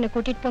வீட்டுக்கு என்ன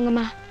கூட்டிட்டு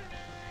போங்கம்மா.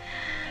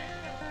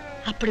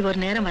 அப்படி ஒரு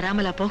நேரம்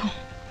வராமலா போகும்?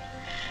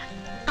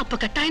 அப்ப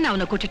கட்டாயம் நான்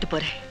அவனை கூட்டிட்டு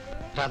போறேன்.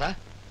 ராதா,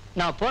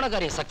 நான் போன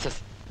காரியம்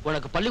சக்சஸ்.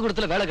 உனக்கு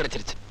பள்ளிக்கூடத்துல வேலை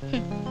கிடைச்சிருச்சு.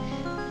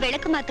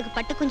 விளக்கு மாத்துக்கு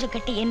பட்டு கொஞ்சம்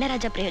கட்டி என்ன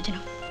ராஜா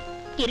பிரயோஜனம்?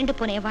 இருண்டு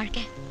போன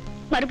வாழ்க்கை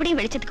மறுபடியும்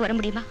வெளிச்சத்துக்கு வர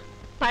முடியுமா?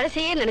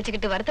 பழசையே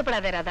நினைச்சுக்கிட்டு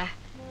வருத்தப்படாத ராதா.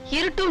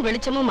 இருட்டும்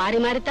வெளிச்சமும் மாறி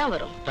மாறித்தான்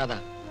வரும். ராதா,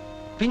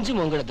 பிஞ்சு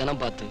உங்களை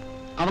தினம் பார்த்து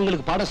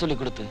அவங்களுக்கு பாடம் சொல்லி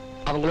கொடுத்து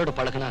அவங்களோட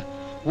பழகுனா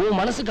உன்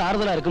மனசுக்கு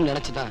ஆறுதலா இருக்கும்னு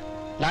நினைச்சுதான்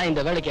நான்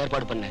இந்த வேலைக்கு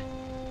ஏற்பாடு பண்ணேன்.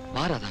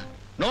 வா Radha.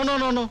 No no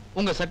no no,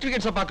 உங்க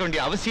சர்டிபிகேட்ஸ் பார்க்க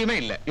வேண்டிய அவசியமே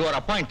இல்ல. You are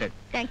appointed.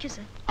 Thank you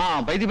sir.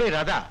 By the by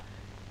Radha,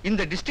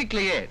 இந்த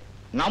டிஸ்ட்ரிக்ட்லயே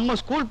நம்ம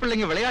ஸ்கூல்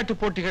பிள்ளைங்க விளையாட்டு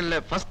போட்டிகள்ல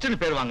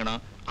ஃபர்ஸ்ட்னு பேர்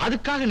வாங்கணும்.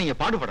 அதுக்காக நீங்க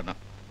பாடுபடணும்.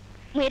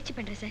 முயற்சி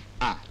பண்றேன்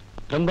சார்.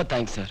 ரொம்ப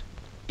தேங்க்ஸ் சார்.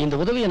 இந்த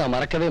உதவியை நான்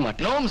மறக்கவே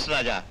மாட்டேன். நோ மிஸ்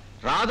ராஜா,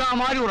 ராதா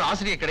மாதிரி ஒரு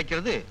ஆசிரியர்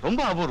கிடைக்கிறது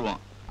ரொம்ப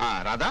அபூர்வம்.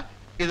 ராதா,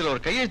 இதுல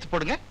ஒரு கையெழுத்து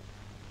போடுங்க.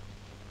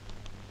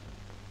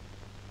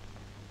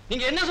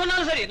 நீங்க என்ன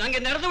சொன்னாலும் சரி, நாங்க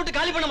இந்த இடத்தை விட்டு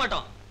காலி பண்ண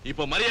மாட்டோம்.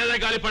 இப்ப மரியாதை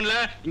காலி பண்ணல,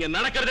 இங்க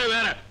நடக்கிறதே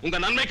வேற. உங்க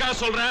நன்மைக்காக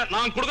சொல்றேன்,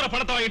 நான் கொடுக்குற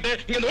பணத்தை வாங்கிட்டு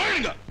இங்க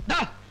ஓடுங்க.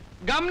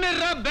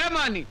 கம்னர்ரா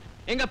பேமானி.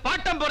 எங்க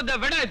பாட்டம் போறத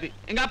விட இது,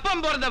 எங்க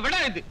அப்பம் போறத விட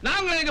இது.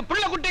 நாங்க எங்க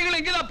புள்ள குட்டிகளை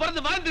இங்கதான்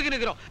பிறந்து வாழ்ந்துட்டு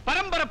இருக்கிறோம்.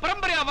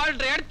 பரம்பரையா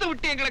வாழ்ற இடத்த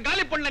விட்டு எங்களை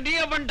காலி பண்ண நீ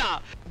வேண்டா.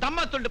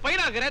 தம்மா தொண்டு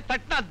பயிராகிற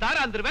தட்டினா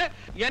தாராந்துருவேன்.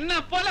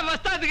 என்ன போல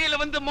வஸ்தாதுகையில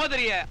வந்து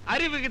மோதறிய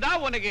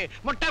அறிவுக்குதான் உனக்கு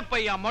மொட்டை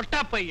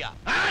பையா.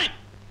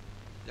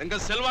 எங்க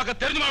செல்வாக்க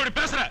தெரிஞ்சுமா அப்படி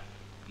பேசுற?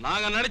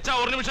 நாங்க நினைச்சா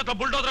ஒரு நிமிஷத்தை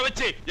புல்டோசரை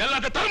வச்சு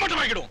எல்லாத்தையும்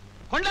தரமட்டம் ஆக்கிடுவோம்.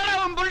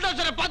 கொண்டாடாம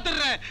புல்டோசரை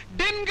பாத்துறேன்.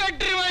 டின்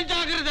கட்ரி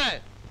வாங்கிச்சாக்குறத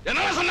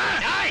என்ன சொன்ன?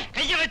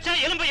 கைய வச்சா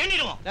எலும்ப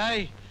எண்ணிடுவோம்.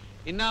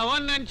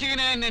 இன்னும்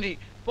நினைச்சுக்கினே நீ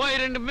போய்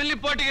 2 மில்லி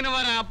போட்டிக்கின்னு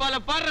வரேன். அப்பால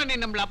பாடுற நீ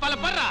நம்மள அப்பால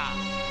பாடுறா.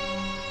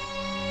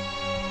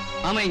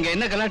 ஆமா, இங்க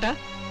என்ன கலாட்டா?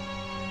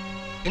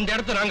 இந்த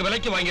இடத்தை நாங்க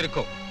விலைக்கு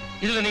வாங்கியிருக்கோம்.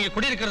 இதுல நீங்க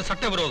குடியிருக்கிற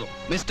சட்ட விரோதம்.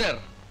 மிஸ்டர்,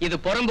 இது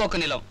புறம்போக்கு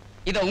நிலம்.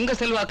 இத உங்க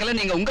செல்வாக்குல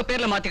நீங்க உங்க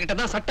பேர்ல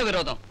மாத்திக்கிட்டதா சட்ட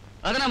விரோதம்.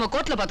 அத நாம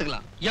கோர்ட்ல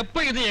பாத்துக்கலாம்.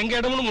 எப்ப இது எங்க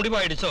இடம்னு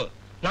முடிவாயிடுச்சோ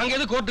நாங்க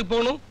எது கோர்ட்டுக்கு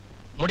போகணும்?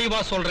 முடிவா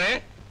சொல்றேன்.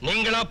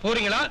 நீங்களா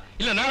போறீங்களா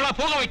இல்ல நாங்களா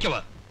போக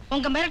வைக்கவா?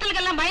 உங்க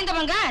மிரட்டலுக்கெல்லாம்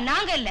பயந்தவங்க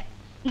நாங்க இல்ல.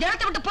 இந்த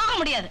இடத்தை விட்டு போக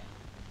முடியாது.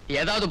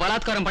 ஏதாவது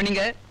பலாத்காரம்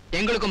பண்ணீங்க,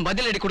 எங்களுக்கும்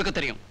பதிலடி கொடுக்க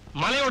தெரியும்.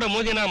 மலையோட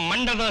மோதினா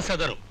மண்டை தான்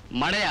செதறும்.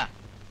 மழையா?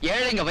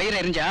 ஏழைங்க வயிறு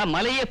எரிஞ்சா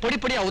மலையே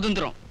பொடிப்படியா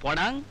உதிர்ந்துரும்.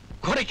 போடாங்.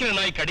 குறைக்கிற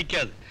நாய்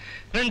கடிக்காது.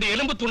 2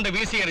 எலும்பு துண்டை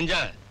வீசி எறிஞ்சா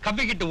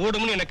கவ்விக்கிட்டு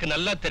ஓடும்னு எனக்கு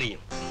நல்லா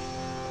தெரியும்.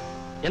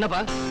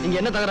 என்னப்பா, நீங்க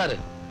என்ன தகராறு?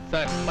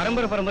 சார்,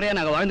 பரம்பரையா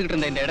நாங்க வாழ்ந்துகிட்டு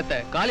இருந்த இந்த இடத்தை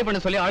காலி பண்ண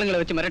சொல்லி ஆளுங்களை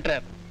வச்சு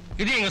மிரட்டுறார்.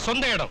 இது எங்க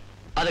சொந்த இடம்.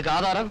 அதுக்கு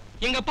ஆதாரம்?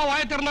 எங்க அப்பா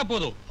வாய திறந்தா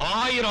போதும்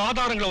 1000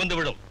 ஆதாரங்களை வந்து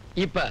விடும்.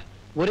 இப்ப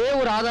ஒரே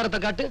ஒரு ஆதாரத்தை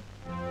காட்டு.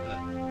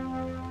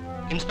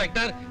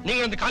 இன்ஸ்பெக்டர்,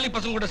 நீங்க அந்த காலி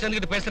பசங்க கூட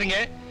சேர்ந்துக்கிட்டு பேசுறீங்க.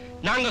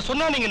 நாங்க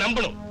சொன்னா நீங்க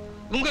நம்பணும்.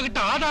 உங்ககிட்ட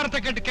ஆதாரத்தை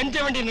கேட்டு கெஞ்ச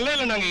வேண்டிய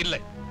நிலையில நாங்க இல்ல.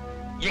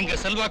 எங்க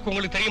செல்வாக்கு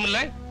உங்களுக்கு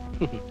தெரியுமில்ல?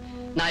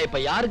 நான் இப்ப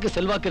யாருக்கு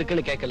செல்வாக்கு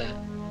இருக்குன்னு கேட்கல,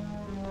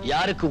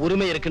 யாருக்கு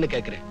உரிமை இருக்குன்னு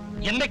கேக்குறேன்.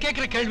 என்ன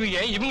கேக்குற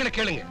கேள்வியை இவங்களை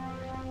கேளுங்க.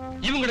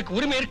 இவங்களுக்கு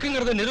உரிமை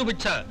இருக்குங்கிறத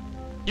நிரூபிச்சா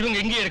இவங்க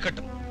இங்கே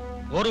இருக்கட்டும்.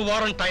 ஒரு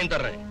வாரம் டைம்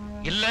தர்றேன்.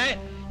 இல்ல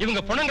இவங்க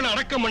பணங்களை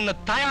அடக்கம் பண்ண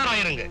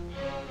தயாராயிருங்க.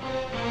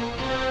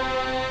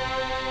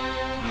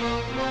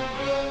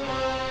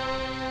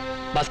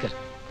 பாஸ்கர்,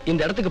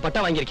 இந்த இடத்துக்கு பட்டா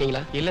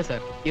வாங்கியிருக்கீங்களா? இல்ல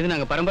சார், இது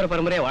நாங்க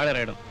பரம்பரையா வாழற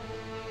இடம்.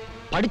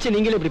 படிச்ச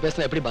நீங்களே இப்படி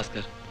பேசினா எப்படி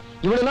பாஸ்கர்?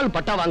 இவ்வளவு நாள்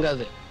பட்டா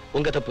வாங்காது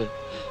உங்க தப்பு.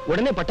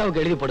 உடனே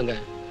பட்டாவுக்கு எழுதி போடுங்க.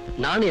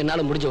 நானும்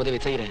என்னால முடிஞ்ச உதவி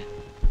செய்யறேன்.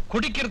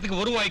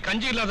 குடிக்கிறதுக்கு ஒரு வாய்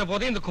கஞ்சி இல்லாத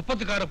போதே இந்த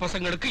குப்பத்துக்கார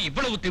பசங்களுக்கு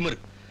இவ்வளவு திமிரு.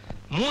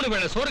 3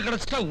 வேளை சோறு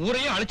கிடைச்சிட்டா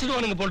ஊரையே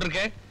அழிச்சிடுவானுங்க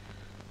போட்டிருக்க.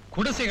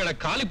 குடிசைகளை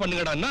காலி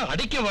பண்ணுங்கடான்னா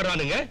அடிக்க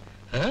வர்றானுங்க.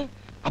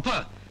 அப்பா,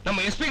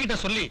 நம்ம எஸ்பி கிட்ட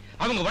சொல்லி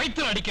அவங்க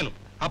வயித்துல அடிக்கணும்.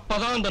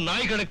 அப்பதான் அந்த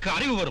நாய்களுக்கு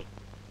அறிவு வரும்.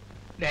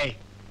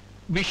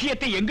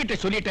 விஷயத்தை எங்கிட்ட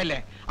சொல்லிட்டல,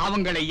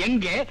 அவங்களை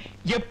எங்க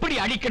எப்படி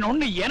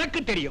அடிக்கணும்னு எனக்கு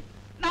தெரியும்.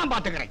 நான்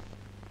பாத்துக்கிறேன்.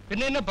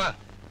 என்ன என்னப்பா,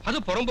 அது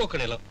புறம்போக்கு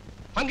நிலம்.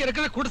 அங்க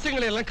இருக்கிற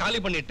குடிசைகளை எல்லாம் காலி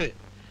பண்ணிட்டு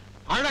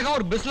அழகா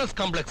ஒரு பிசினஸ்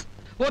காம்ப்ளெக்ஸ்,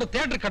 ஒரு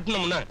தியேட்டர்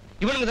கட்டணும்னா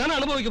இவனுங்க தானே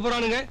அனுபவிக்க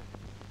போறானுங்க.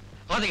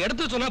 அதை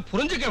எடுத்து சொன்னா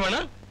புரிஞ்சுக்க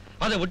வேணாம்.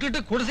 அதை விட்டுட்டு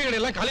குடிசைகளை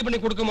எல்லாம் காலி பண்ணி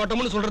கொடுக்க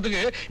மாட்டோம்னு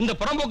சொல்றதுக்கு இந்த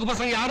புறம்போக்கு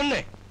பசங்க யாருன்னு?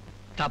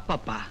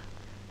 தப்பப்பா.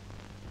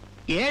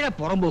 ஏழை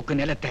புறம்போக்கு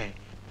நிலத்தை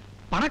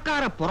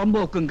பணக்கார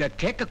புறம்போக்குங்க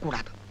கேட்க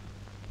கூடாது.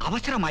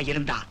 அவசரமா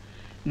இருந்தா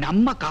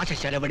நம்ம காசை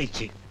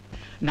செலவழிச்சு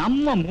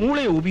நம்ம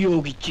மூளை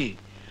உபயோகிச்சு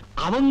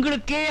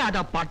அவங்களுக்கே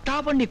அதை பட்டா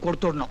பண்ணி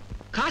கொடுத்துடணும்.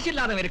 காசு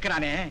இல்லாதவன்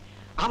இருக்கிறானே,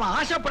 அவன்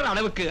ஆசைப்படுற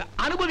அளவுக்கு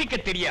அனுபவிக்க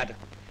தெரியாது.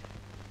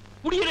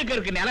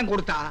 குடியிருக்கிறதுக்கு நிலம்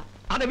கொடுத்தா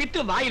அதை வித்து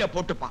வாயில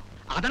போட்டுப்பான்.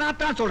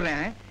 அதனால்தான்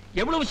சொல்றேன்,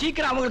 எவ்வளவு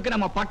சீக்கிரம் அவங்களுக்கு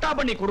நம்ம பட்டா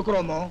பண்ணி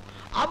கொடுக்கிறோமோ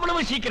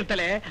அவ்வளவு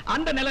சீக்கிரத்துல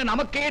அந்த நிலம்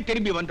நமக்கே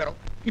திரும்பி வந்துடும்.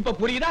 இப்ப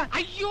புரியுதா?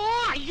 ஐயோ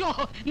ஐயோ,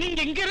 நீங்க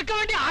இங்க இருக்க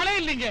வேண்டிய ஆளே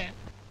இல்லைங்க.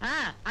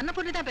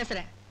 அன்னபூர்ணி தான்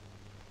பேசுறேன்.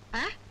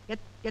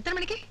 எத்தனை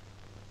மணிக்கு?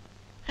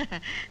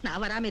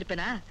 நான் வராம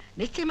இருப்பேனா?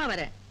 நிச்சயமா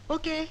வரேன்.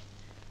 ஓகே.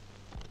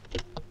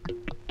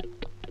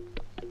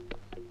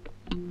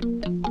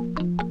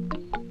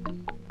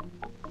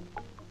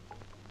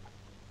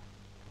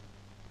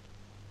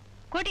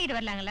 கூட்டிட்டு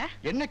வரலாங்களா?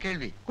 என்ன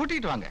கேள்வி?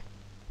 கூட்டிட்டு வாங்க.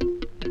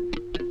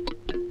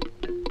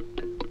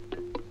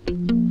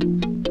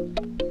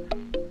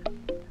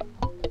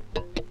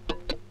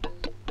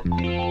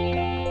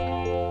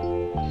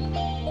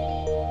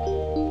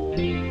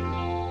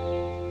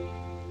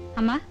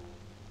 அம்மா,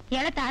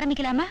 ஏலத்தை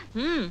ஆரம்பிக்கலாமா?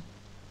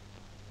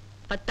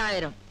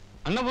 10,000.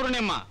 அன்னபூர்ணி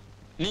அம்மா,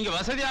 நீங்க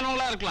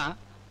வசதியானவங்களா இருக்கலாம்.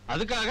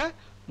 அதுக்காக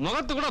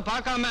முகத்து கூட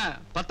பார்க்காம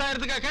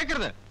 10,000க்கா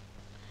கேக்குறது?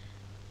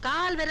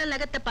 கால் விரல்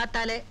நகத்தை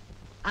பார்த்தாலே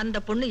அந்த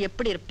பொண்ணு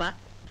எப்படி இருப்பா,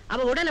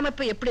 அவ உடல்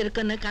அமைப்பு எப்படி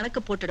இருக்குன்னு கணக்கு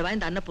போட்டுடுவா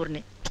இந்த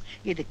அன்னபூர்ணி.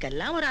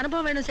 இதுக்கெல்லாம் ஒரு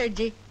அனுபவம் வேணும்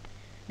சேட்ஜி.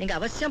 நீங்க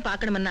அவசியம்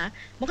பார்க்கணும்னா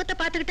முகத்தை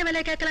பார்த்துக்கிட்டே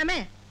வேலையை கேட்கலாமே.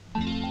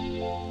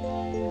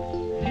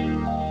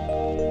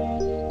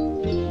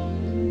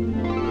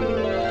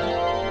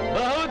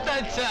 பஹுத்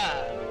அச்சா.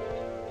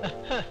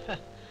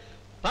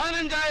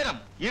 15,000,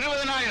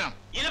 20,000,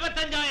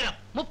 25,000,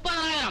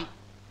 30,000.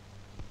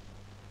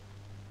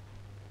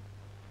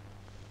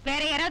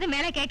 வேற யாராவது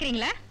மேல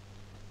கேக்குறீங்களா?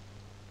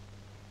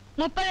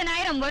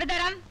 30,000 ஒரு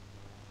தரம்,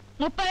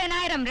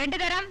 30,000 2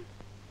 தரம்,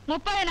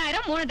 30,000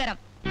 3 தரம்.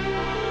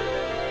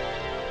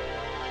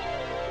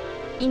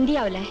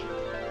 இந்தியாவுல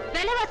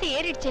விலைவாசி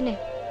ஏறிடுச்சுன்னு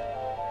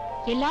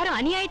எல்லாரும்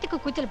அநியாயத்துக்கு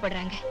கூச்சல்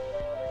போடுறாங்க.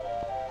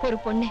 ஒரு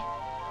பொண்ணு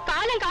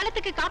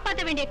காலத்துக்கு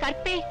காப்பாற்ற வேண்டிய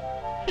கற்பே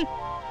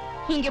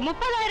இங்க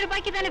 30,000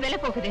 ரூபாய்க்கு தானே விலை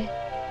போகுது.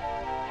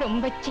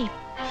 ரொம்ப சீப்.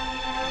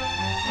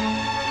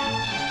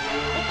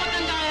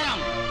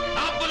 35,000,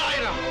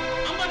 40,000,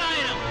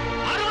 50,000,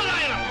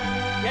 60,000,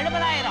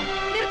 70,000.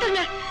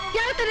 நிறுத்துங்க,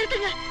 யாரத்தை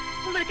நிறுத்துங்க.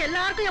 உங்களுக்கு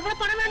எல்லாருக்கும்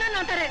எவ்வளவு பணம் வேணும்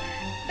நான் தரேன்.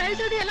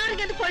 தயவுசெய்து எல்லாரும்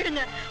இங்க இருந்து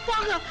போயிடுங்க.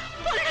 போங்க,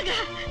 போயிடுங்க.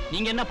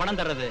 நீங்க என்ன பணம்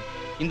தர்றது?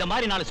 இந்த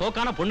மாதிரி 4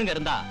 சோக்கான பொண்ணுங்க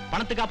இருந்தா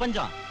பணத்துக்கா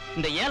பஞ்சம்?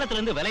 இந்த ஏலத்துல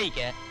இருந்து விலையிக்க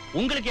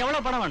உங்களுக்கு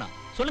எவ்வளவு பணம் வேணும்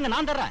சொல்லுங்க,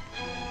 நான் தர்றேன்.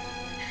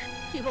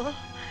 இவோ,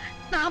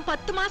 நான்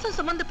 10 மாசம்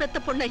சுமந்து பெத்த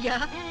பொண்ணு ஐயா.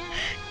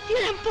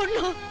 என்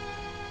பொண்ணு.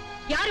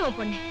 யாரு உன்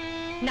பொண்ணு?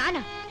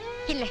 நானா?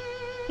 இல்ல,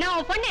 நான்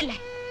உன் பொண்ணு இல்ல.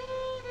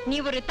 நீ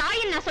ஒரு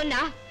தாயின் நான் சொன்னா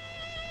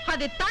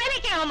அது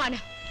தாய்மைக்கே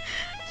அவமானம்.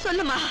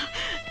 சொல்லுமா,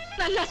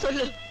 நல்லா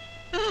சொல்லு.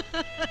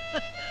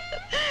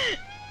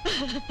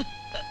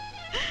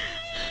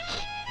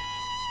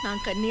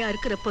 நான் கன்னியா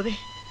இருக்கிறப்பவே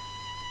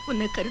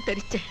உன்னை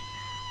கருத்தரிச்சேன்.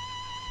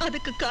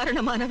 அதுக்கு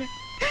காரணமானவன்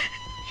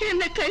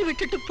என்னை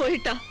கைவிட்டுட்டு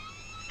போயிட்டான்.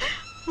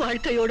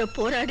 வாழ்க்கையோட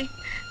போராடி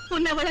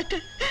உன்னை வளர்க்க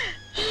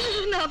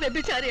நான்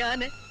விபச்சாரி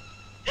ஆனேன்.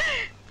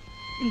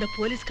 இந்த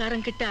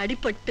போலீஸ்காரன் கிட்ட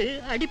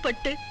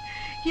அடிபட்டு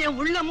என்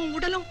உள்ளமும்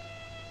உடலும்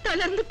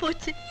தளர்ந்து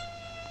போச்சு.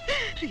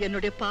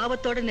 என்னுடைய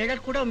பாவத்தோட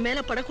நிழல் கூட மேல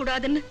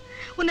படக்கூடாதுன்னு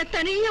உன்னை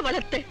தனியா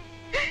வளர்த்தேன்.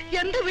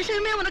 எந்த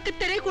விஷயமே உனக்கு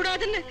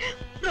தெரியக்கூடாதுன்னு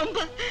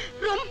ரொம்ப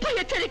ரொம்ப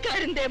எச்சரிக்கா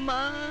இருந்தேம்மா.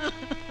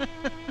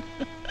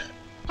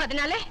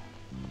 அதனால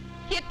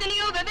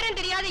எத்தனையோ விவரம்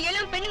தெரியாத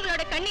இளம்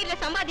பெண்களோட கண்ணீர்ல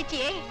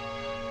சம்பாதிச்சியே,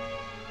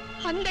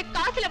 அந்த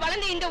காசுல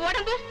வளர்ந்த இந்த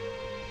உடம்பு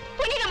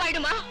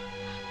புனிதமாயிடுமா?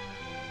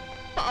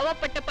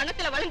 பாவப்பட்ட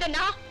பணத்துல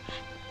வளர்ந்தனா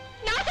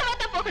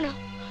நாசமாத்தா போகணும்.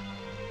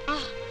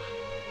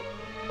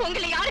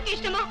 உங்களை யாருக்கு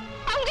இஷ்டமோ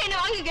அவங்க என்ன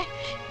வாங்குங்க.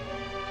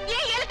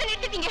 ஏன் ஏலத்தை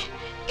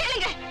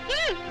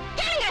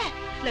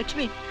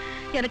லட்சுமி,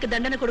 எனக்கு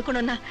தண்டனை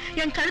கொடுக்கணும்னா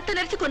என் கழுத்தை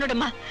நெரிச்சு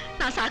கொண்டுடுமா.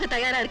 நான் சாக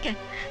தயாரா இருக்கேன்.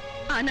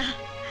 ஆனா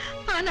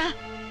ஆனா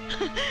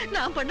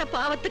நான் பண்ண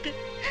பாவத்துக்கு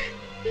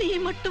நீ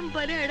மட்டும்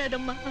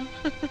பலியாடாதம்மா.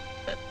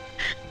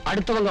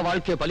 அடுத்தவங்க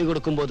வாழ்க்கையை பலி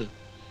கொடுக்கும் போது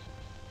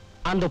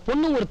அந்த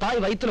பொண்ணு ஒரு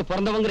தாய் வயித்துல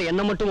பிறந்தவங்கிற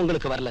எண்ணம் மட்டும்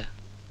உங்களுக்கு வரல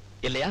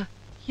இல்லையா?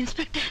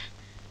 இன்ஸ்பெக்டர்,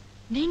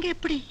 நீங்க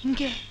எப்படி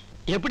இங்கே?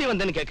 எப்படி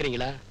வந்தேன்னு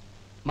கேக்குறீங்களா?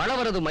 மழை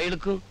வர்றது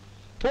மயிலுக்கும்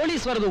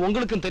போலீஸ் வர்றது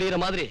உங்களுக்கும் தெரியற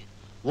மாதிரி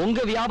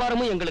உங்க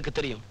வியாபாரமும் எங்களுக்கு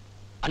தெரியும்.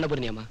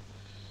 அன்னபூர்ணியம்மா,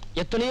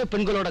 எத்தனையோ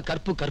பெண்களோட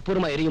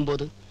கற்பூரமா எரியும்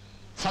போது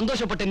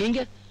சந்தோஷப்பட்ட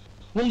நீங்க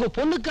உங்க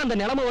பொண்ணுக்கு அந்த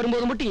நிலைமை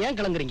வரும்போது மட்டும் ஏன்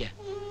கலங்குறீங்க?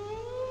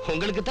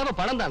 உங்களுக்கு தேவை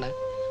பணம் தானே?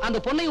 அந்த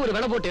பொண்ணை ஒரு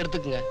விலை போட்டு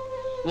எடுத்துக்குங்க.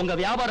 உங்க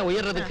வியாபாரம்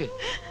உயர்றதுக்கு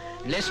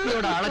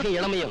லட்சுமியோட அழகு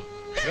இளமையும்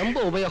ரொம்ப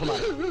உபயோகமா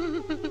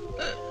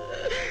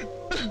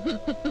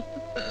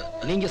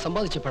நீங்க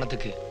சம்பாதிச்ச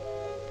பணத்துக்கு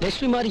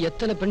லட்சுமி மாதிரி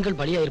எத்தனை பெண்கள்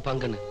பலியா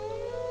இருப்பாங்கன்னு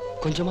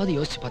கொஞ்சமாவது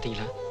யோசிச்சு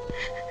பாத்தீங்களா?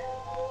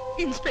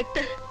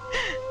 இன்ஸ்பெக்டர்,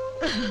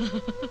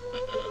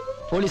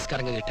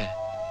 போலீஸ்காரங்க கிட்ட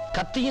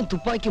கத்தியும்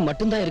துப்பாக்கியும்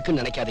மட்டும்தான்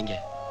இருக்குன்னு நினைக்காதீங்க.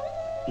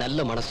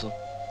 நல்ல மனசும்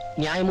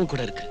நியாயமும்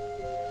கூட இருக்கு.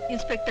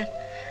 இன்ஸ்பெக்டர்,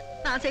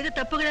 நான் செய்த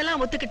தப்புகள்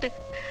எல்லாம் ஒத்துக்கிட்டு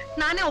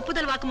நானே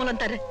ஒப்புதல்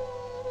வாக்குமூலம் தரேன்.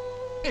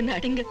 என்ன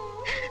அடிங்க,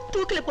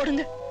 தூக்கில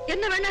போடுங்க,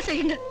 என்ன வேணா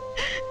செய்யுங்க,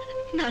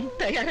 நான்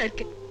தயாரா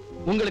இருக்கேன்.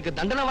 உங்களுக்கு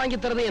தண்டனை வாங்கி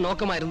தரதே என்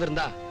நோக்கமா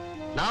இருந்திருந்தா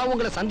நான்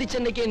உங்களை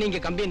சந்திச்சன்னைக்கே நீங்க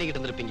கம்பி எண்ணிக்கிட்டு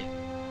இருந்திருப்பீங்க.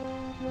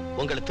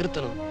 உங்களை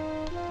திருத்தணும்,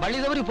 வழி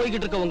தவறி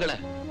போய்கிட்டு இருக்க உங்களை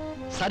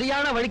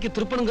சரியான வழிக்கு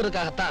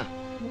திருப்பணுங்கிறதுக்காகத்தான்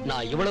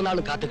நான் இவ்வளவு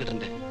நாளும் காத்துக்கிட்டு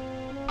இருந்தேன்.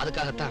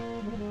 அதுக்காகத்தான்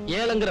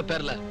ஏலங்கிற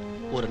பேர்ல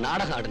ஒரு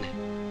நாடகம் ஆடினேன்.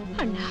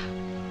 அண்ணா,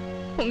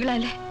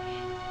 உங்களால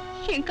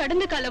என்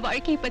கடந்த கால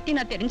வாழ்க்கையை பத்தி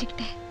நான்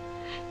தெரிஞ்சுக்கிட்டேன்.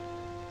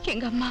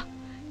 எங்க அம்மா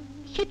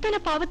எத்தனை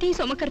பாவத்தையும்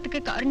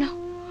சுமக்கிறதுக்கு காரணம்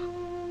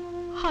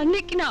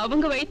அன்னைக்கு நான்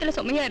அவங்க வயித்துல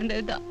சுமையா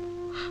இருந்ததுதான்.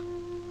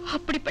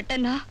 அப்படிப்பட்ட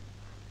நான்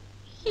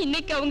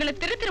இன்னைக்கு அவங்கள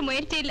திருத்துற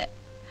முயற்சியில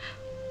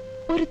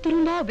ஒரு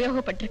துரும்பா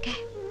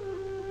உபயோகப்பட்டிருக்கேன்.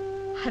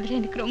 அதுல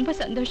எனக்கு ரொம்ப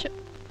சந்தோஷம்.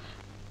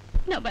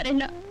 நான்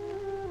வரேன்னா.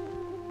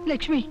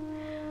 லட்சுமி,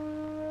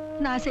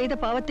 நான் செய்த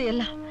பாவத்தை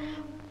எல்லாம்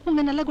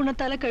உங்க நல்ல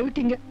குணத்தால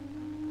கழுவிட்டீங்க.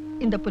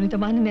 இந்த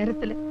புனிதமான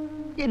நேரத்துல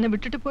என்னை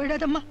விட்டுட்டு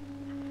போயிடாதம்மா.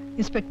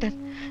 இன்ஸ்பெக்டர்,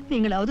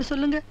 நீங்களாவது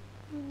சொல்லுங்க,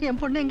 என்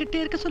பொண்ணு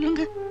என்கிட்டே இருக்க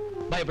சொல்லுங்க.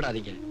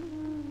 பயப்படாதீங்க.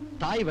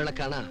 தாய்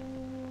விளக்கானா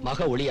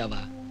மக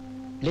ஒளியாவா?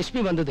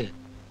 லட்சுமி வந்தது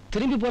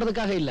திரும்பி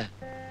போறதுக்காக இல்ல,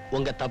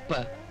 உங்க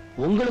தப்ப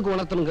உங்களுக்கு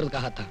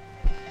உணர்த்தணுங்கிறதுக்காகத்தான்.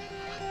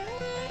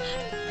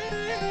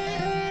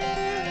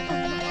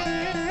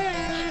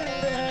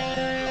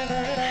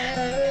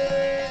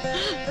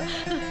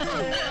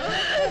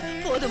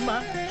 போதும்மா,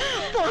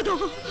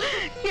 போதும்,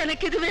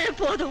 எனக்கு இதுவே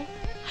போதும்.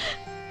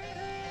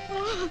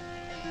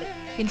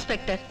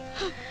 இன்ஸ்பெக்டர்,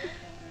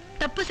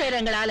 தப்பு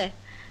செய்யறவங்களால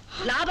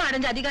லாபம்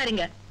அடைஞ்ச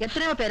அதிகாரிங்க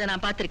எத்தனையோ பேரை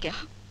நான் பார்த்திருக்கேன்.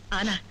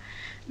 ஆனா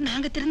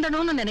நாங்க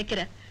திருந்தணும்னு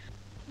நினைக்கிற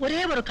ஒரே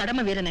ஒரு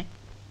கடமை வீரனை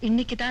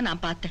இன்னைக்குதான்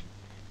நான் பார்த்தேன்.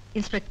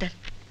 இன்ஸ்பெக்டர்,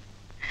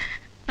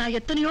 நான்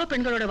எத்தனையோ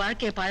பெண்களோட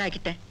வாழ்க்கையை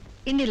பாழாக்கிட்டேன்.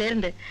 இன்னில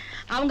இருந்து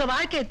அவங்க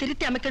வாழ்க்கையை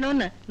திருத்தி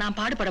அமைக்கணும்னு நான்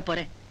பாடுபட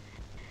போறேன்.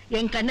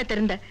 என் கண்ணை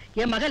திறந்த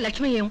என் மகள்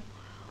லட்சுமியும்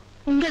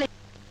உங்களை.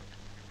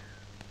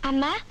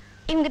 அம்மா,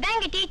 இவங்கதான்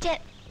எங்க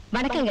டீச்சர்.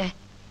 வணக்கங்க.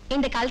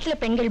 இந்த காலத்துல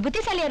பெண்கள்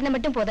புத்திசாலியா இருந்தா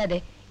மட்டும் போதாது,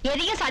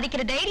 எதையும்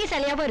சாதிக்கிற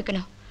தைரியசாலியாவும்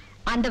இருக்கணும்.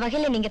 அந்த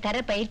வகையில நீங்க தர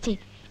பயிற்சி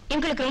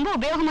எங்களுக்கு ரொம்ப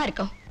உபயோகமா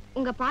இருக்கும்.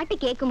 உங்க பாட்டு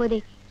கேட்கும் போது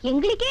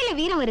எங்களுக்கே இல்ல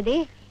வீரம் வருது.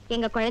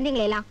 எங்க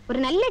குழந்தைங்களை எல்லாம் ஒரு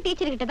நல்ல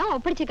டீச்சர் கிட்ட தான்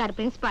ஒப்படைச்சிருக்காரு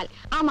பிரின்சிபால்.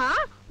 ஆமா,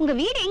 உங்க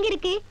வீடு எங்க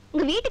இருக்கு?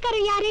 உங்க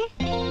வீட்டுக்காரர் யாரு?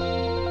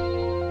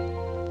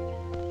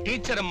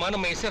 டீச்சர் அம்மா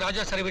நம்ம எஸ்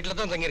ராஜா சார் வீட்டுல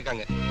தான்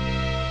தங்கியிருக்காங்க.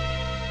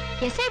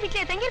 எஸ்ஐ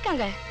வீட்டுல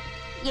தங்கியிருக்காங்க?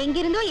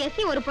 எங்கிருந்தோ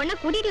எஸ்ஐ ஒரு பொண்ணை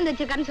கூட்டிட்டு வந்து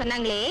வச்சிருக்காருன்னு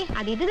சொன்னாங்களே,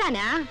 அது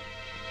இதுதானா?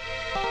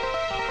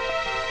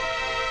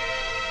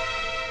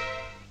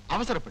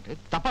 அவசரப்பட்டு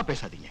தப்பா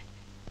பேசாதீங்க.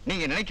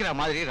 நீங்க நினைக்கிற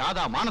மாதிரி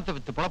ராதா மானத்தை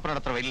வித்து பொழப்பு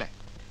நடத்துறவ இல்ல.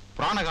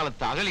 புராண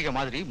காலத்து அகலிக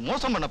மாதிரி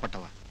மோசம்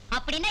பண்ணப்பட்டவ.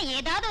 அப்படின்னா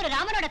ஏதாவது ஒரு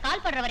ராமனோட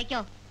கால் படுற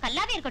வரைக்கும்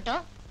கல்லாவே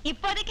இருக்கட்டும்.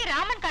 இப்போதைக்கு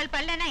ராமன் கால்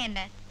படலன்னா என்ன,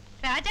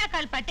 ராஜா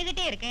கால்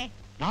பட்டுக்கிட்டே இருக்கே.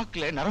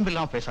 நாக்குல நரம்பு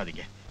இல்லாம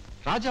பேசாதீங்க.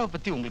 ராஜாவை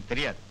பத்தி உங்களுக்கு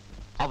தெரியாது.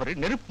 அவரு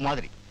நெருப்பு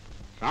மாதிரி.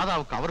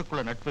 ராதாவுக்கு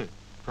அவருக்குள்ள நட்பு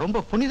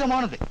ரொம்ப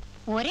புனிதமானது.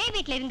 ஒரே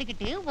வீட்டுல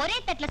இருந்துகிட்டு ஒரே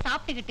தட்டுல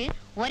சாப்பிட்டுக்கிட்டு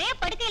ஒரே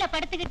படுக்கையில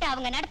படுத்துக்கிட்டு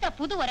அவங்க நடத்த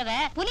புது உறவை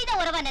புனித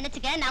உறவா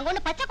நினைச்சுக்க நாங்க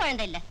ஒண்ணு பச்சை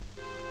குழந்தை இல்ல.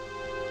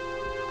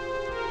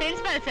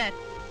 பிரின்சிபால் சார்,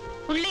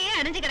 உள்ளேயே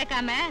அடைஞ்சு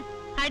கிடக்காம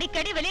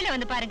அடிக்கடி வெளியில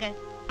வந்து பாருங்க.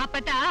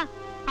 அப்பதான்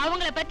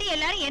அவங்கள பத்தி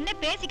எல்லாரும் என்ன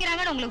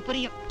பேசிக்கிறாங்கன்னு உங்களுக்கு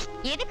புரியும்.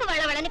 எதுக்கு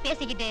வளவளன்னு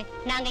பேசிக்கிட்டு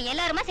நாங்க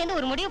எல்லாருமா சேர்ந்து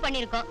ஒரு முடிவு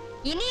பண்ணிருக்கோம்.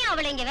 இனியும்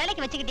அவளை இங்க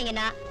வேலைக்கு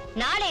வச்சுக்கிட்டீங்கன்னா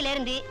நாளையில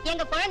இருந்து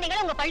எங்க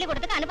குழந்தைகளை உங்க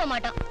பள்ளிக்கூடத்துக்கு அனுப்ப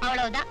மாட்டோம்.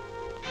 அவ்வளவுதான்.